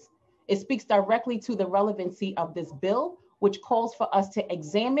technologies. It speaks directly to the relevancy of this bill, which calls for us to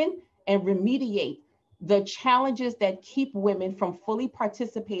examine and remediate the challenges that keep women from fully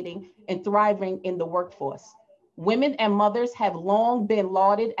participating and thriving in the workforce. Women and mothers have long been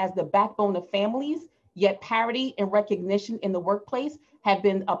lauded as the backbone of families, yet parity and recognition in the workplace have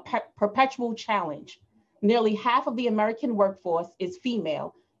been a perpetual challenge. Nearly half of the American workforce is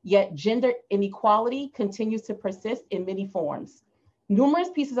female, yet gender inequality continues to persist in many forms. Numerous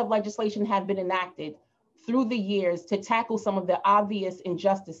pieces of legislation have been enacted through the years to tackle some of the obvious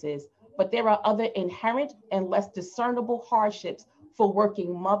injustices, but there are other inherent and less discernible hardships for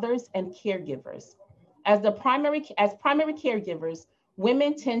working mothers and caregivers. As primary caregivers,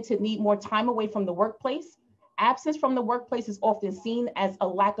 women tend to need more time away from the workplace. Absence from the workplace is often seen as a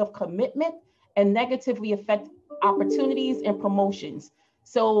lack of commitment and negatively affect opportunities and promotions.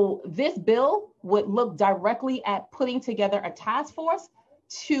 So this bill would look directly at putting together a task force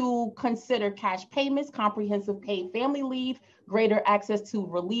to consider cash payments, comprehensive paid family leave, greater access to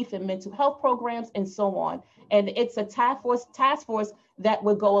relief and mental health programs, and so on. And it's a task force that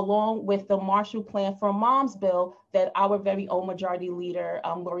would go along with the Marshall Plan for Moms bill that our very own Majority Leader,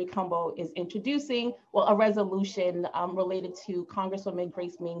 Lori Cumbo, is introducing, well, a resolution related to Congresswoman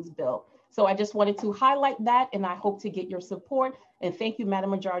Grace Ming's bill. So I just wanted to highlight that, and I hope to get your support. And thank you, Madam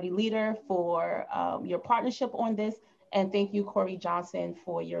Majority Leader, for your partnership on this. And thank you, Corey Johnson,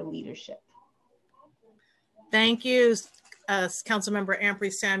 for your leadership. Thank you, Councilmember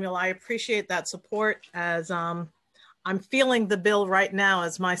Ampry Samuel. I appreciate that support, as I'm feeling the bill right now,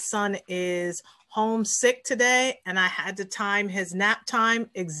 as my son is home sick today, and I had to time his nap time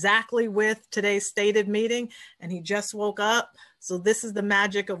exactly with today's stated meeting, and he just woke up. So this is the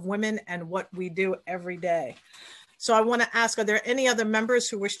magic of women and what we do every day. So I want to ask, are there any other members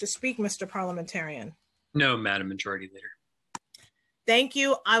who wish to speak, Mr. Parliamentarian? No, Madam Majority Leader. Thank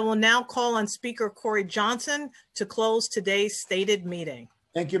you. I will now call on Speaker Corey Johnson to close today's stated meeting.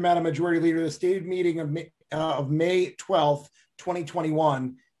 Thank you, Madam Majority Leader. The stated meeting of May 12th,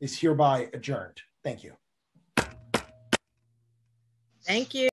 2021 is hereby adjourned. Thank you. Thank you.